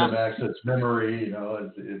 random access memory.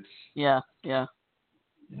 It's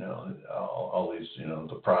all these,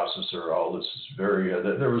 the processor, all this is very.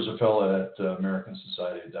 There was a fellow at American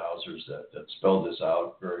Society of Dowsers that spelled this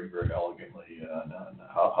out very, very elegantly on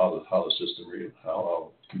how the system,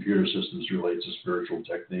 how computer systems relate to spiritual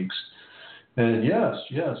techniques. And yes,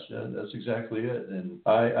 that's exactly it. And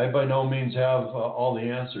I by no means have all the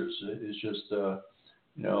answers. It's just,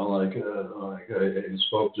 like I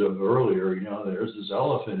spoke to earlier, there's this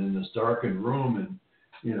elephant in this darkened room, and,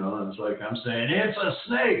 it's like I'm saying, it's a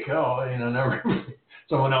snake. Oh, never.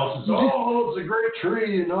 someone else is, oh, it's a great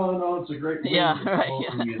tree, no, it's a great wind,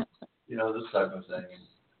 and, this type of thing.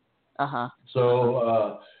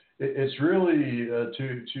 So it's really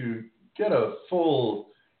to get a full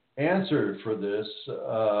answer for this.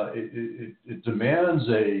 It demands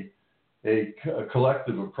a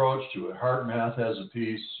collective approach to it. Heart math has a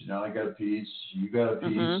piece. I got a piece. You got a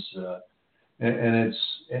piece. And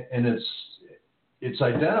it's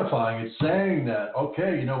identifying. It's saying that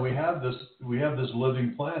we have this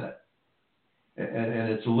living planet, and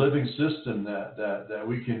it's a living system that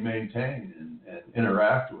we can maintain and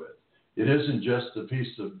interact with. It isn't just a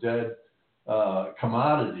piece of dead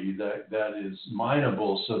commodity that is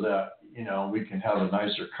mineable so that we can have a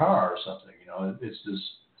nicer car or something.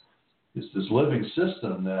 It's this living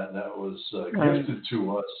system that was gifted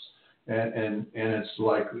to us, and it's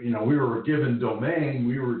like we were given domain,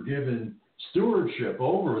 we were given stewardship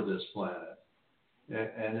over this planet,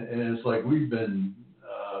 and it's like we've been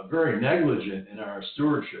very negligent in our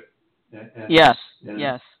stewardship. Yes.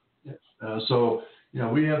 So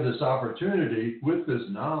we have this opportunity with this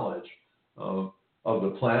knowledge of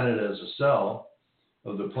the planet as a cell,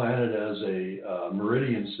 of the planet as a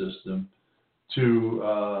meridian system, to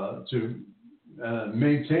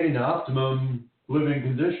maintain optimum living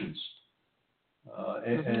conditions.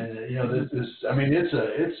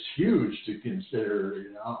 It's huge to consider.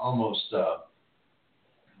 Almost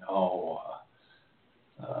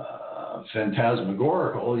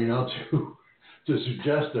phantasmagorical. To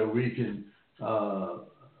suggest that we can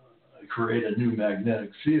create a new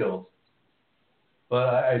magnetic field. But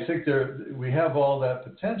I think we have all that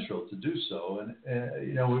potential to do so. And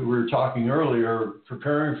we were talking earlier,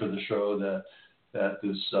 preparing for the show, that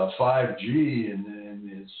this 5G and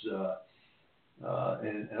its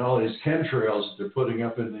and all these chemtrails that they're putting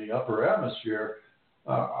up in the upper atmosphere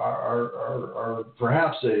are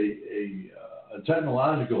perhaps a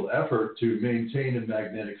technological effort to maintain a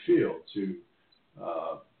magnetic field, to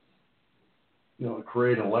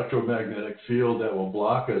create an electromagnetic field that will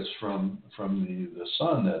block us from the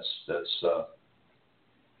sun. That's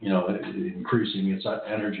increasing its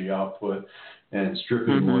energy output and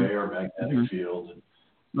stripping away our magnetic field.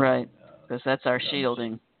 Right, because that's our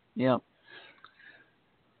shielding. Yeah.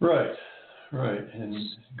 Right. And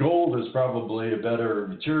gold is probably a better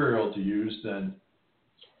material to use than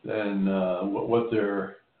what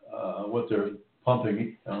they're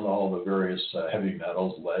pumping on all the various heavy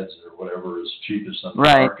metals, leads, or whatever is cheapest on the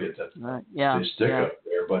market that they stick up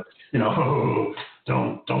there. But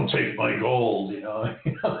don't take my gold.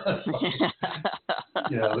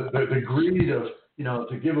 The greed of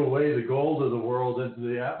to give away the gold of the world into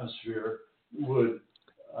the atmosphere would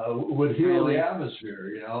heal the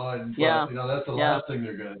atmosphere. That's the last thing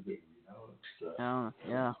they're going to do.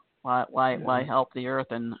 Why help the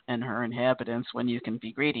earth and her inhabitants when you can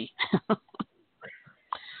be greedy?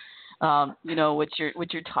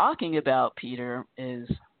 What you're talking about, Peter, is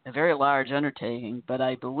a very large undertaking, but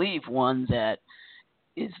I believe one that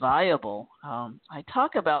is viable. I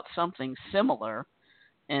talk about something similar,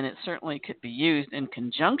 and it certainly could be used in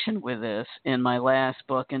conjunction with this in my last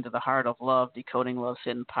book, Into the Heart of Love, Decoding Love's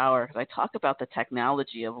Hidden Power, because I talk about the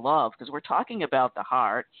technology of love, because we're talking about the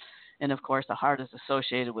heart, and of course the heart is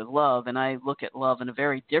associated with love, and I look at love in a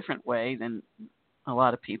very different way than a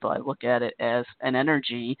lot of people. I look at it as an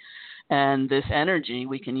energy, and this energy,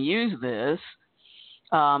 we can use this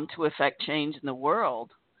to affect change in the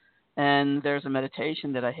world. And there's a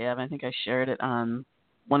meditation that I have. I think I shared it on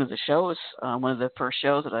one of the shows, one of the first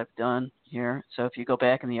shows that I've done here. So if you go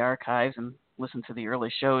back in the archives and listen to the early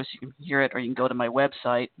shows, you can hear it, or you can go to my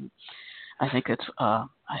website. I think it's I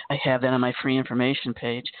have that on my free information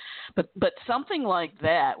page. But something like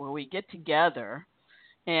that, where we get together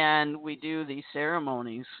and we do these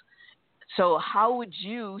ceremonies. So how would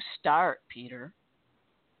you start, Peter,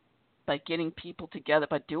 by getting people together,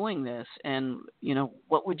 by doing this? And,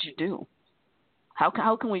 what would you do? How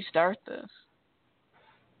can we start this?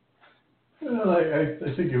 Well, I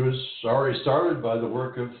think it was already started by the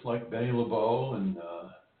work of Benny LeBeau, and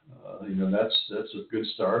that's a good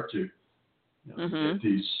start to get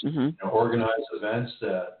these organized events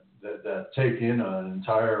that take in an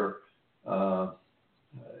entire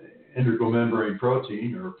integral membrane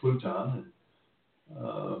protein, or Pluton,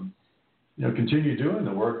 and continue doing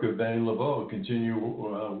the work of Benny LeBeau, continue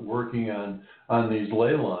working on these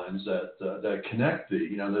ley lines that connect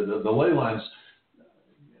the ley lines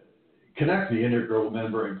connect the integral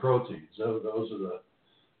membrane proteins. Those are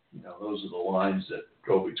the lines that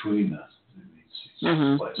go between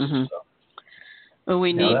these places. So, well,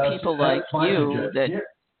 we need people like you.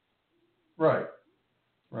 Right.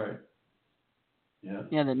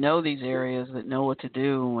 Yeah, that know these areas, that know what to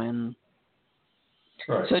do. And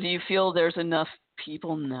Right. so do you feel there's enough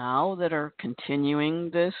people now that are continuing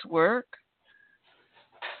this work?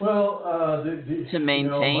 Well, to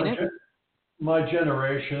maintain it? My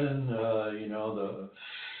generation, the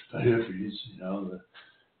hippies,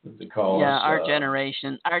 they call us. Yeah, our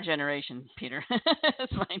generation, Peter.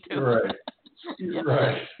 That's mine too. Right. Yeah.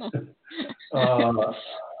 Right.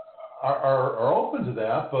 are open to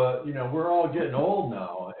that, but we're all getting old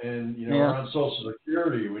now, and we're on Social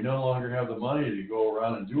Security. We no longer have the money to go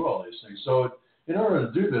around and do all these things. So in order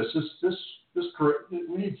to do this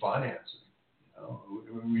we need financing.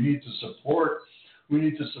 We need to support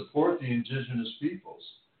the indigenous peoples.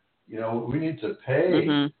 We need to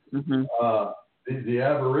pay the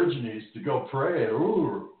Aborigines to go pray at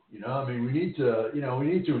Uluru. We need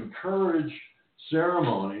to encourage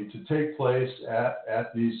ceremony to take place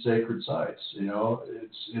at these sacred sites.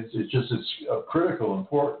 It's of critical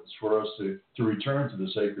importance for us to return to the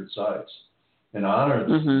sacred sites and honor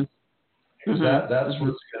them. Because that's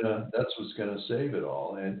what's gonna save it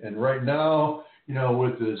all. And right now,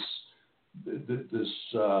 with this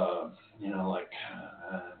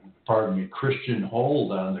pardon me, Christian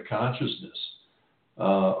hold on the consciousness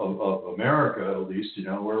of America, at least,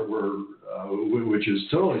 which is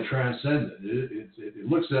totally transcendent. It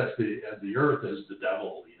looks at the earth as the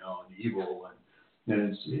devil, and evil, and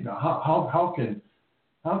it's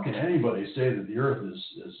how can anybody say that the earth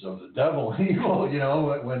is of the devil and evil,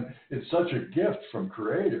 when it's such a gift from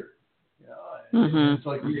Creator? It's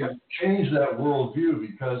like we have to change that worldview,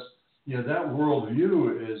 because that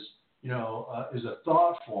worldview is a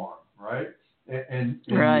thought form, right? And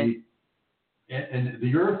right. And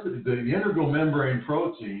the earth, the integral membrane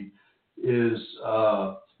protein is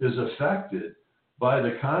affected by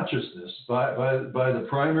the consciousness, by the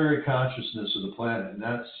primary consciousness of the planet, and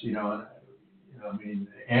that's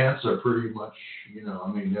ants are pretty much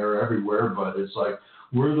they're everywhere, but it's like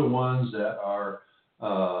we're the ones that are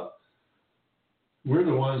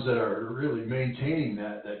really maintaining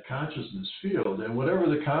that consciousness field, and whatever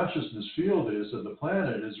the consciousness field is of the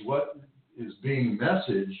planet is what is being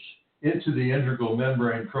messaged into the integral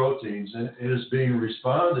membrane proteins, and it is being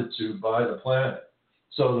responded to by the planet.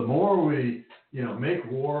 So the more we, make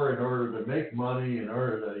war in order to make money, in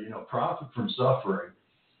order to, profit from suffering,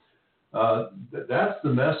 that's the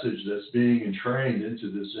message that's being entrained into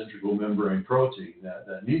this integral membrane protein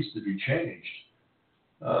that needs to be changed.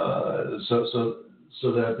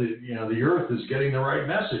 So that the Earth is getting the right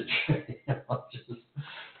message. And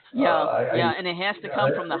it has to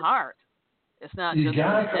come from the heart. It's not just from the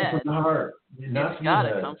head. Come from the heart. It's got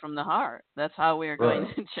to come from the heart. That's how we are going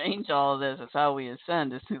to change all of this. It's how we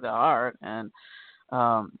ascend, is through the heart. And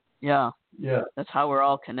that's how we're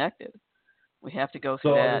all connected. We have to go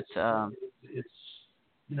through that. It's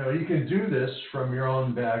you can do this from your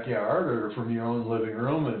own backyard or from your own living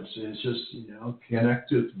room. It's just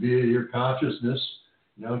connect it via your consciousness.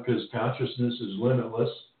 Because consciousness is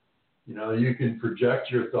limitless. You can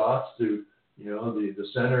project your thoughts to the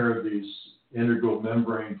center of these integral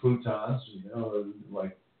membrane plutons,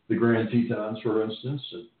 like the Grand Tetons, for instance,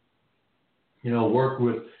 and work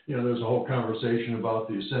with, there's a whole conversation about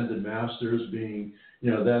the Ascended Masters being,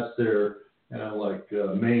 that's their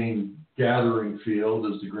main gathering field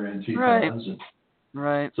is the Grand Tetons.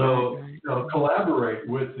 Right. So, collaborate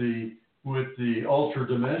with the ultra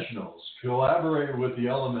dimensionals, collaborate with the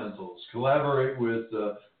elementals, collaborate with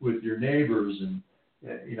your neighbors, and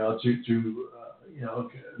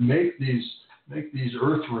make these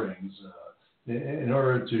earth rings in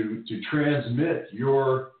order to transmit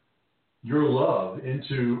your love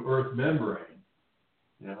into earth membrane,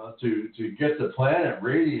 to get the planet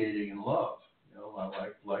radiating in love,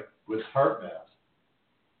 like with heart math.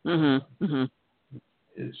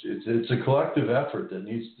 It's a collective effort that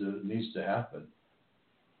needs to happen.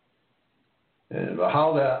 And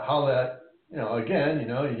how that again, you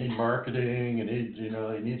need marketing, you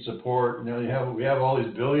need support. We have all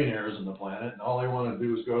these billionaires on the planet, and all they want to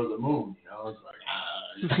do is go to the moon. It's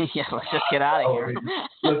like let's just get out of here.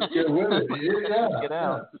 Let's get with it. Let's get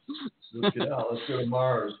out. Let's get out. Let's go to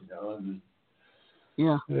Mars.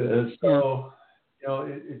 So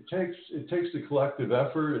it takes the collective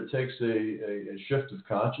effort. It takes a shift of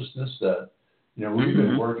consciousness that we've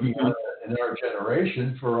been working on in our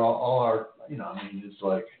generation for all our. It's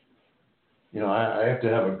like I have to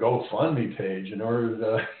have a GoFundMe page in order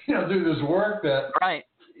to do this work that. Right.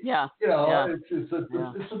 Yeah. It's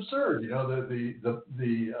absurd.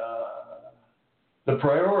 The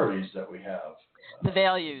priorities that we have. The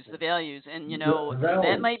values, and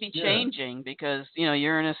that might be changing because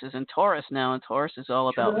Uranus is in Taurus now, and Taurus is all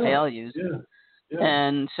about values.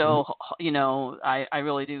 And so, I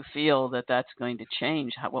really do feel that that's going to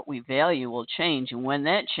change. What we value will change. And when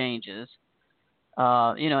that changes,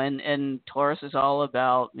 and Taurus is all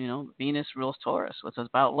about, Venus rules Taurus, which is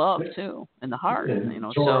about love too, and the heart.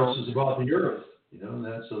 And Taurus is about the earth, and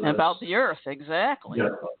that's about the earth, exactly. Yeah.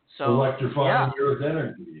 So electrifying the earth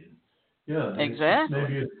energy. Exactly.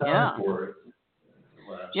 Maybe it's time for it.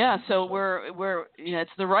 Yeah. So we're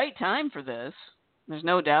it's the right time for this. There's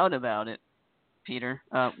no doubt about it, Peter.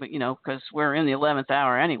 But because we're in the 11th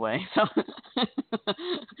hour anyway. So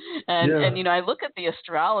and I look at the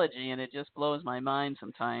astrology and it just blows my mind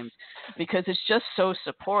sometimes because it's just so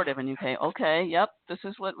supportive. And you say, okay, yep, this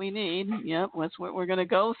is what we need. Yep, that's what we're going to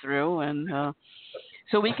go through, and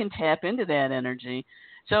so we can tap into that energy.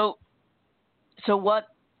 So what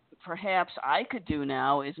perhaps I could do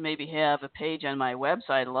now is maybe have a page on my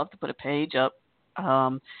website. I'd love to put a page up,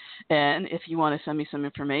 and if you want to send me some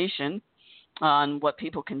information on what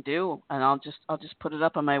people can do, and I'll just put it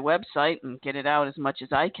up on my website and get it out as much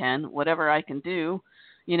as I can, whatever I can do.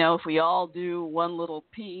 If we all do one little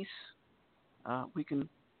piece, we can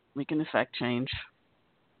affect change.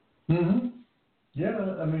 Mm-hmm. Yeah,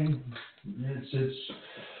 I mean, it's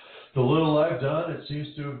the little I've done. It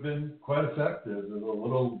seems to have been quite effective. The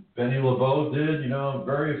little Benny LeBeau did,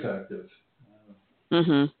 very effective.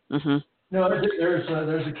 There's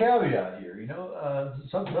a caveat here.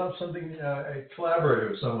 Something I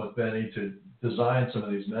collaborated with someone with Benny to design some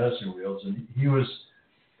of these medicine wheels, and he was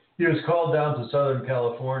called down to Southern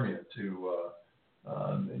California to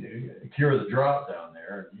cure the drought down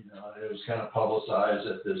there. It was kind of publicized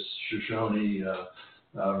that this Shoshone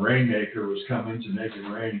rainmaker was coming to make it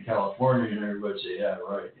rain in California, and everybody said, "Yeah,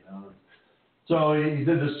 right." So he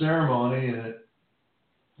did the ceremony, and it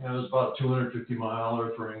was about a 250-mile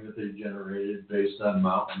earth ring that they generated based on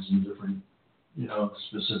mountains and different,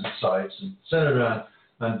 specific sites, and centered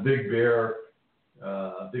on Big Bear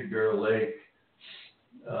Lake,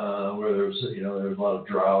 where there was a lot of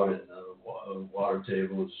drought and the water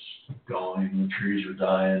table was going and the trees were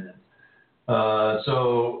dying.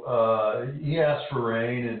 So he asked for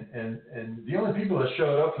rain, and the only people that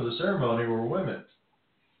showed up for the ceremony were women.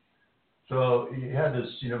 So he had this,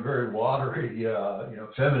 very watery,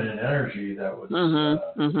 feminine energy that was,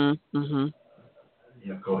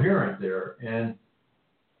 coherent there. And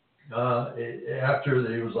after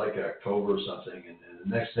it was like October or something, and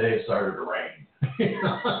the next day it started to rain.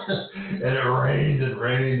 And it rained and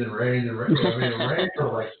rained and rained and rained. I mean, it rained for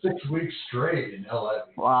like 6 weeks straight in LA.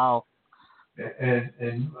 Wow.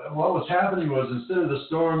 And what was happening was, instead of the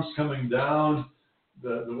storms coming down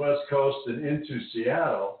the West Coast and into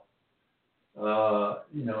Seattle,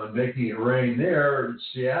 and making it rain there,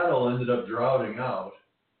 Seattle ended up droughting out.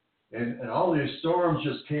 And all these storms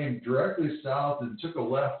just came directly south and took a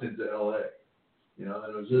left into LA. And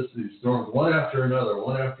it was just these storms, one after another.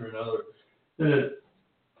 And it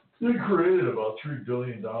created about $3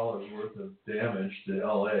 billion worth of damage to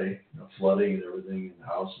LA, flooding and everything, and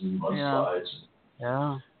houses and mudslides.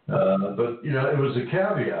 Yeah. But it was a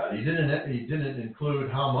caveat. He didn't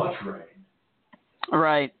include how much rain.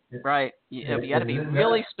 Right. You got to be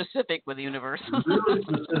really specific with the universe. Really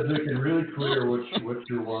specific and really clear what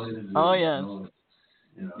you're wanting to do. Oh yes.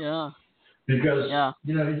 Yeah. Because the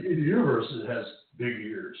universe has big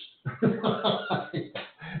ears.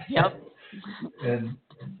 Yep. And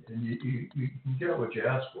you can get what you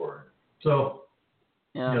ask for. So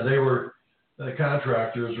the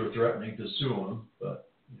contractors were threatening to sue him, but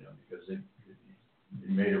because they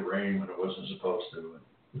made it rain when it wasn't supposed to, and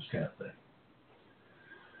this kind of thing.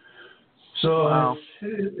 So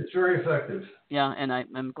it's very effective. Yeah, and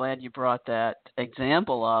I'm glad you brought that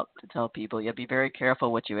example up to tell people, be very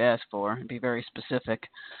careful what you ask for and be very specific,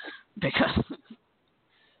 because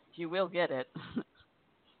you will get it.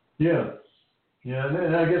 Yeah,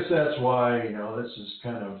 and I guess that's why, this is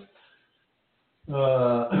kind of,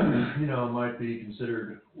 might be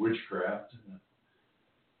considered witchcraft,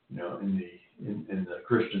 in the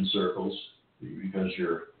Christian circles, because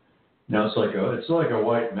you're, it's like a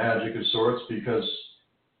white magic of sorts, because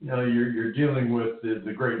you're dealing with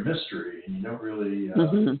the great mystery, and you don't really.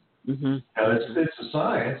 It's a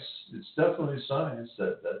science. It's definitely science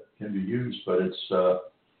that can be used, but it's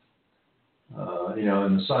in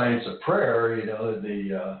the science of prayer, in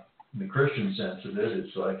the Christian sense of it,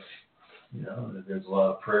 it's like there's a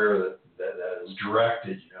lot of prayer that is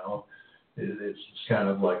directed. It's kind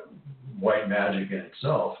of like white magic in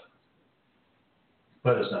itself.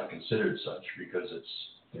 But it's not considered such because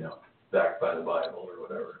it's, backed by the Bible or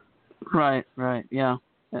whatever. Right, yeah.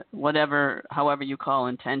 However you call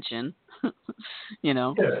intention. You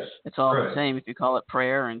know, Yes. it's all Right. the same. If you call it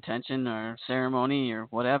prayer or intention or ceremony or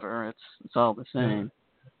whatever, it's all the same.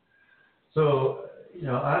 So,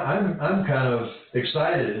 I'm kind of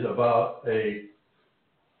excited about a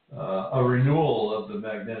renewal of the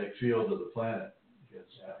magnetic field of the planet. Because,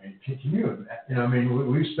 can you,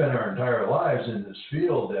 we've spent our entire lives in this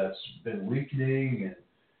field that's been weakening,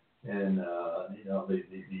 and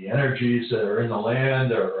the energies that are in the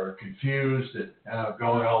land are confused and kind of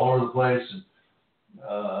going all over the place. And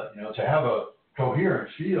to have a coherent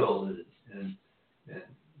field and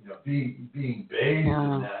being bathed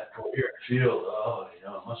in that coherent field,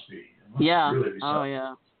 it must really be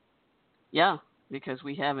something. Yeah, because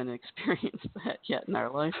we haven't experienced that yet in our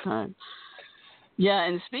lifetime. Yeah,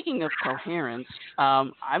 and speaking of coherence,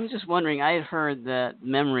 I'm just wondering, I had heard that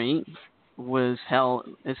memory is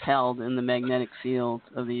held in the magnetic field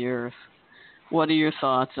of the Earth. What are your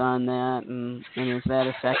thoughts on that, and is that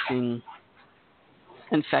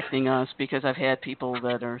infecting us? Because I've had people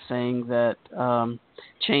that are saying that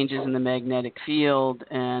changes in the magnetic field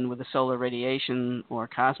and with the solar radiation or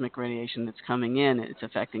cosmic radiation that's coming in, it's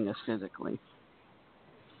affecting us physically.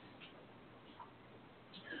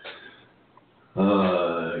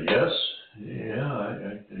 Yes. Yeah,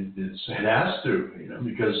 it has to,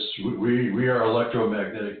 because we are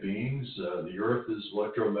electromagnetic beings. The Earth is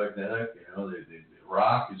electromagnetic. The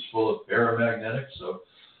rock is full of paramagnetic. So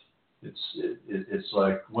it's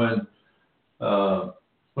like when the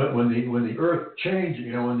Earth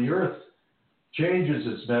changes, when the Earth changes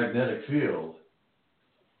its magnetic field,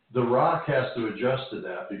 the rock has to adjust to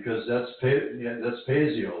that, because that's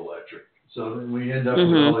piezoelectric. So then we end up with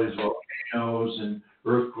all these volcanoes and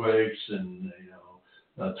earthquakes and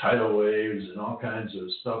tidal waves and all kinds of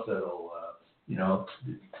stuff that'll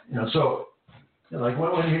So like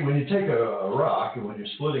when you take a rock, and when you're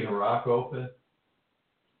splitting a rock open,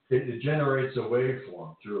 it generates a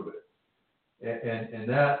waveform through it, and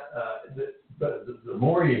that but the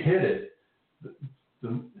more you hit it,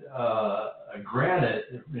 the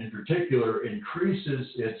granite in particular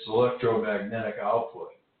increases its electromagnetic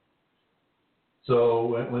output.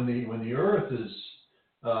 So when the Earth is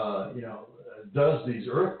does these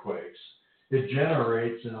earthquakes, it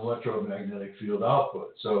generates an electromagnetic field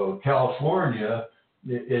output. So California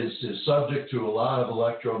is subject to a lot of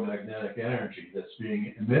electromagnetic energy that's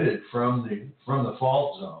being emitted from the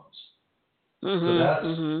fault zones.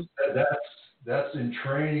 So that's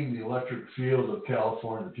entraining the electric field of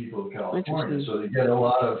California, the people of California. So they get a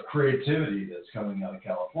lot of creativity that's coming out of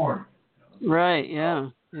California. Right. Yeah.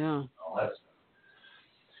 All that stuff.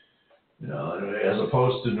 As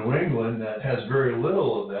opposed to New England, that has very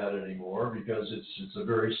little of that anymore, because it's a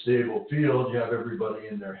very stable field. You have everybody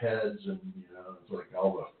in their heads, and it's like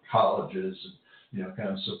all the colleges, and kind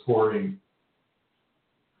of supporting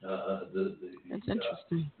the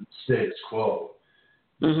status quo.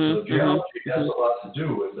 So geology has a lot to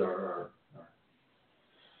do with our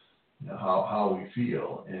how we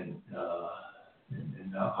feel, and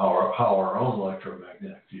how our own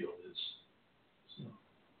electromagnetic field is.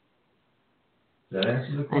 That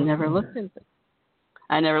answer the question?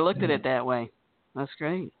 I never looked at it that way. That's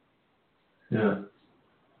great. Yeah.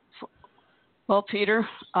 Well, Peter,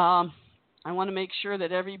 I want to make sure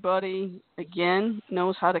that everybody again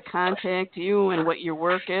knows how to contact you and what your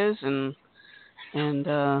work is, and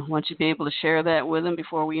want you to be able to share that with them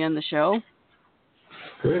before we end the show.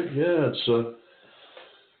 Great. Yeah, it's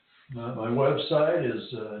my website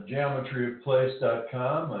is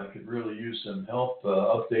geometryofplace.com. I could really use some help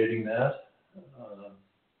updating that.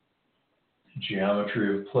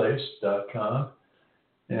 Geometryofplace.com,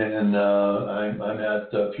 and I'm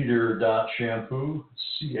at peter.shampoo,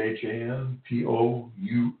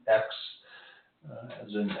 CHAMPOUX,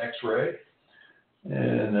 as in X-ray,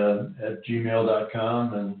 and at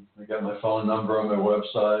gmail.com, and I got my phone number on my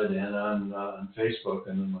website and on Facebook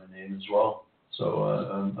under my name as well. So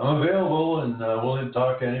I'm available and willing to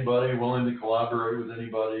talk to anybody, willing to collaborate with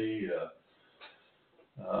anybody.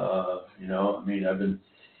 I've been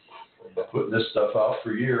putting this stuff out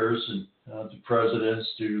for years, and to presidents,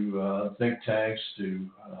 to think tanks, to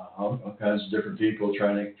all kinds of different people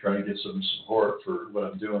trying to get some support for what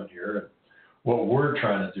I'm doing here and what we're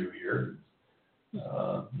trying to do here.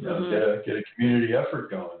 Get a community effort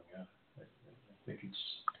going. I think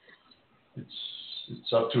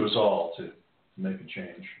it's up to us all to make a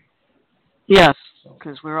change. Yes,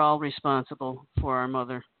 because we're all responsible for our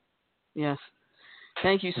mother. Yes.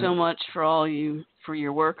 Thank you so much for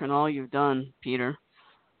your work and all you've done, Peter.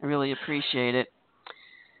 I really appreciate it.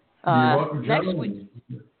 You're welcome, John.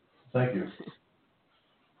 Thank you.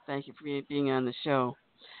 Thank you for being on the show.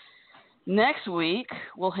 Next week,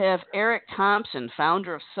 we'll have Eric Thompson,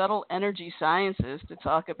 founder of Subtle Energy Sciences, to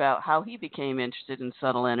talk about how he became interested in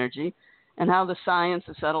subtle energy and how the science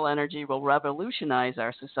of subtle energy will revolutionize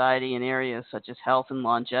our society in areas such as health and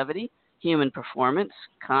longevity, human performance,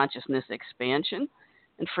 consciousness expansion,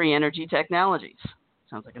 and free energy technologies.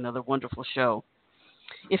 Sounds like another wonderful show.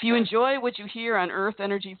 If you enjoy what you hear on Earth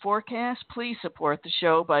Energy Forecast, please support the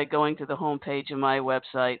show by going to the homepage of my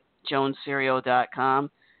website, joanserio.com,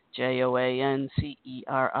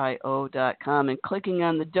 JOANCERIO.com, and clicking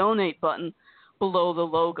on the donate button below the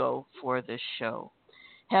logo for this show.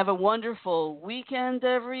 Have a wonderful weekend,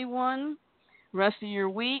 everyone. Rest of your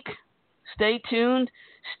week. Stay tuned.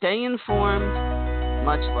 Stay informed.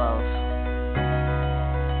 Much love.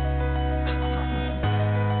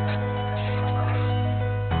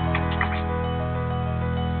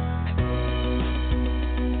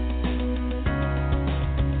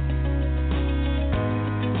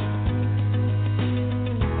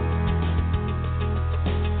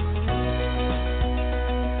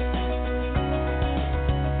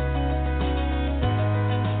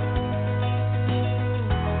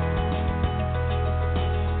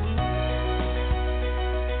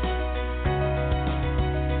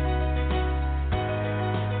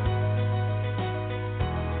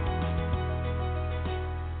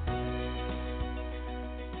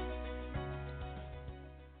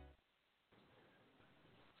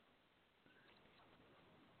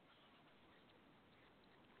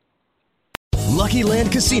 Lucky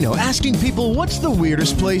Land Casino, asking people, what's the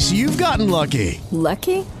weirdest place you've gotten lucky?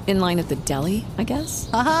 Lucky? In line at the deli, I guess?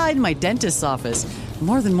 Aha, in my dentist's office.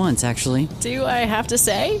 More than once, actually. Do I have to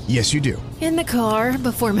say? Yes, you do. In the car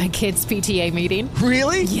before my kids' PTA meeting.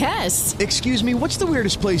 Really? Yes. Excuse me, what's the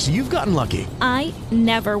weirdest place you've gotten lucky? I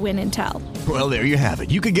never win and tell. Well, there you have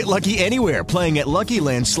it. You can get lucky anywhere, playing at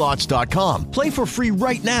LuckyLandSlots.com. Play for free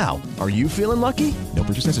right now. Are you feeling lucky? No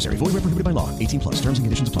purchase necessary. Void where prohibited by law. 18+. Terms and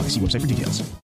conditions apply. See website for details.